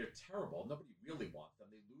 because they're terrible. Nobody really wants them.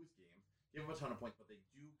 They lose games, give them a ton of points, but they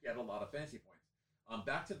do get a lot of fantasy points.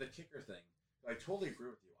 Back to the kicker thing. I totally agree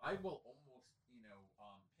with you. I will almost,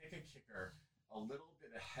 pick a kicker a little bit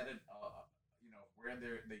ahead of, where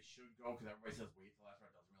they should go, because everybody says wait till last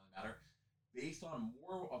round. It doesn't really matter. Based on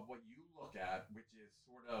more of what you look at, which is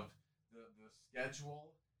sort of the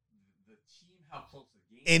schedule, the team, how close the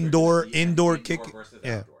game indoor kick versus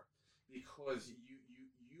outdoor. Because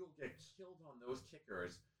you'll get killed on those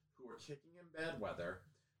kickers who are kicking in bad weather,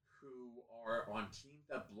 who are on teams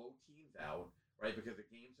that blow teams out, right? Because the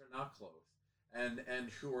games are not close. and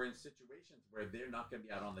who are in situations where they're not going to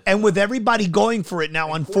be out on the And field. with everybody going for it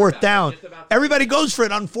now on fourth down, everybody goes for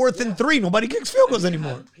it on 4th and 3. Nobody kicks field goals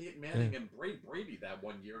anymore. Peyton Manning and Brady that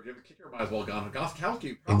one year. The kicker might as well have gone.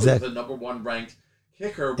 Gostkowski probably Exactly. was the number 1 ranked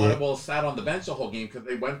kicker. Might have well sat on the bench the whole game because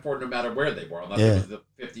they went for it no matter where they were, unless it was the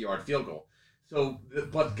 50-yard field goal. So,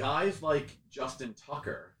 but guys like Justin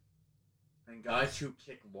Tucker and guys who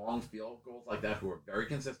kick long field goals like that, who are very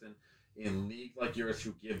consistent in leagues like yours,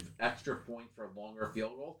 who give extra points for longer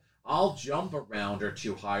field goals, I'll jump a round or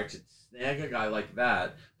two higher to snag a guy like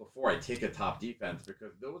that before I take a top defense,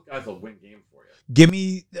 because those guys will win games for you. Give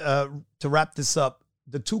me, to wrap this up,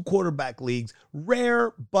 the 2 quarterback leagues.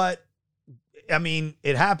 Rare, but, I mean,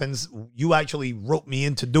 it happens. You actually wrote me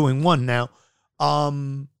into doing one now.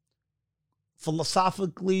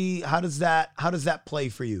 Philosophically, how does that play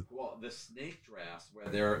for you? Well, the snake drafts where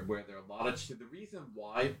there are a lot of the reason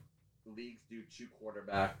why leagues do 2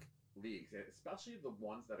 quarterback leagues, especially the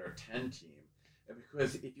ones that are 10-team,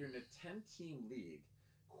 because if you're in a 10-team league,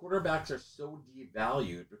 quarterbacks are so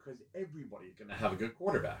devalued because everybody's going to have a good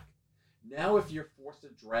quarterback. Now, if you're forced to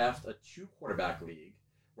draft a 2 quarterback league,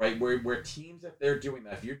 right, where teams, if they're doing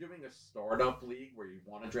that, if you're doing a startup league where you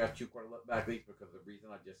want to draft 2 quarterback leagues because of the reason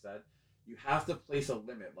I just said, you have to place a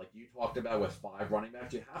limit, like you talked about with 5 running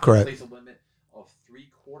backs. You have to place a limit of 3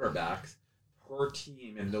 quarterbacks per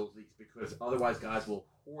team in those leagues, because otherwise guys will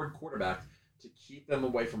hoard quarterbacks to keep them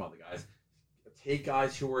away from other guys. Take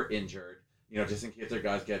guys who are injured, just in case their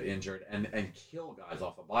guys get injured, and kill guys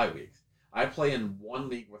off of bye weeks. I play in one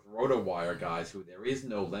league with RotoWire guys who there is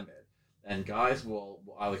no limit, and guys will,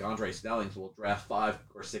 like Andre Snellings, will draft 5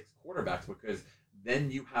 or 6 quarterbacks, because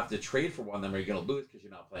then you have to trade for one of them or you're going to lose because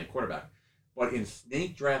you're not playing quarterback. But in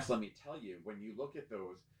snake drafts, let me tell you, when you look at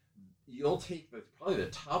those, you'll take probably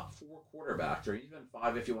the top 4 quarterbacks, or even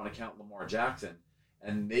 5 if you want to count Lamar Jackson,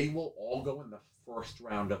 and they will all go in the first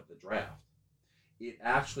round of the draft. It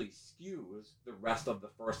actually skews the rest of the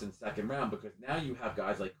first and second round, because now you have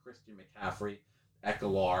guys like Christian McCaffrey,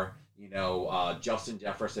 Ekeler, Justin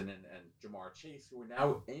Jefferson, and Jamar Chase, who are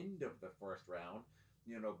now end of the first round,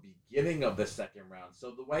 beginning of the second round.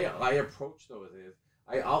 So the way I approach those is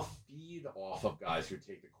I'll feed off of guys who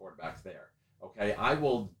take the quarterbacks there. Okay, I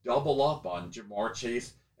will double up on Jamar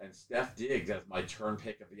Chase and Steph Diggs as my turn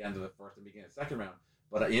pick at the end of the first and beginning of the second round.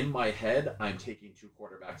 But in my head, I'm taking 2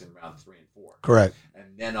 quarterbacks in round 3 and 4. Correct. And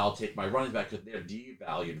then I'll take my running back because they're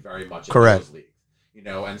devalued very much in those leagues.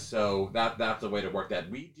 And so that's the way to work that.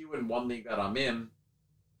 We do in one league that I'm in,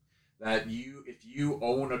 that if you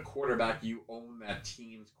own a quarterback, you own that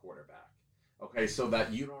team's quarterback. Okay, so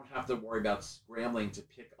that you don't have to worry about scrambling to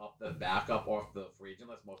pick up the backup off the free agent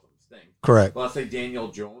list. Most of them stink. Correct. But let's say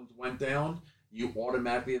Daniel Jones went down, you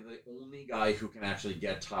automatically are the only guy who can actually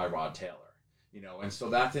get Tyrod Taylor. And so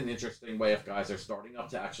that's an interesting way if guys are starting up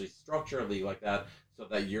to actually structure a league like that, so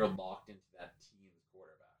that you're locked into that team's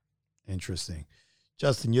quarterback. Interesting.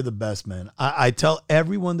 Justin, you're the best, man. I tell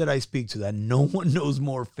everyone that I speak to that no one knows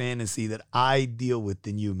more fantasy that I deal with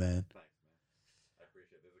than you, man. Thanks, man. I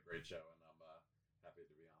appreciate it. This is a great show, and I'm happy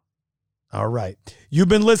to be on. All right. You've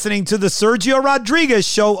been listening to the Sergio Rodriguez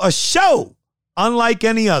Show, a show unlike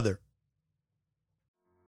any other.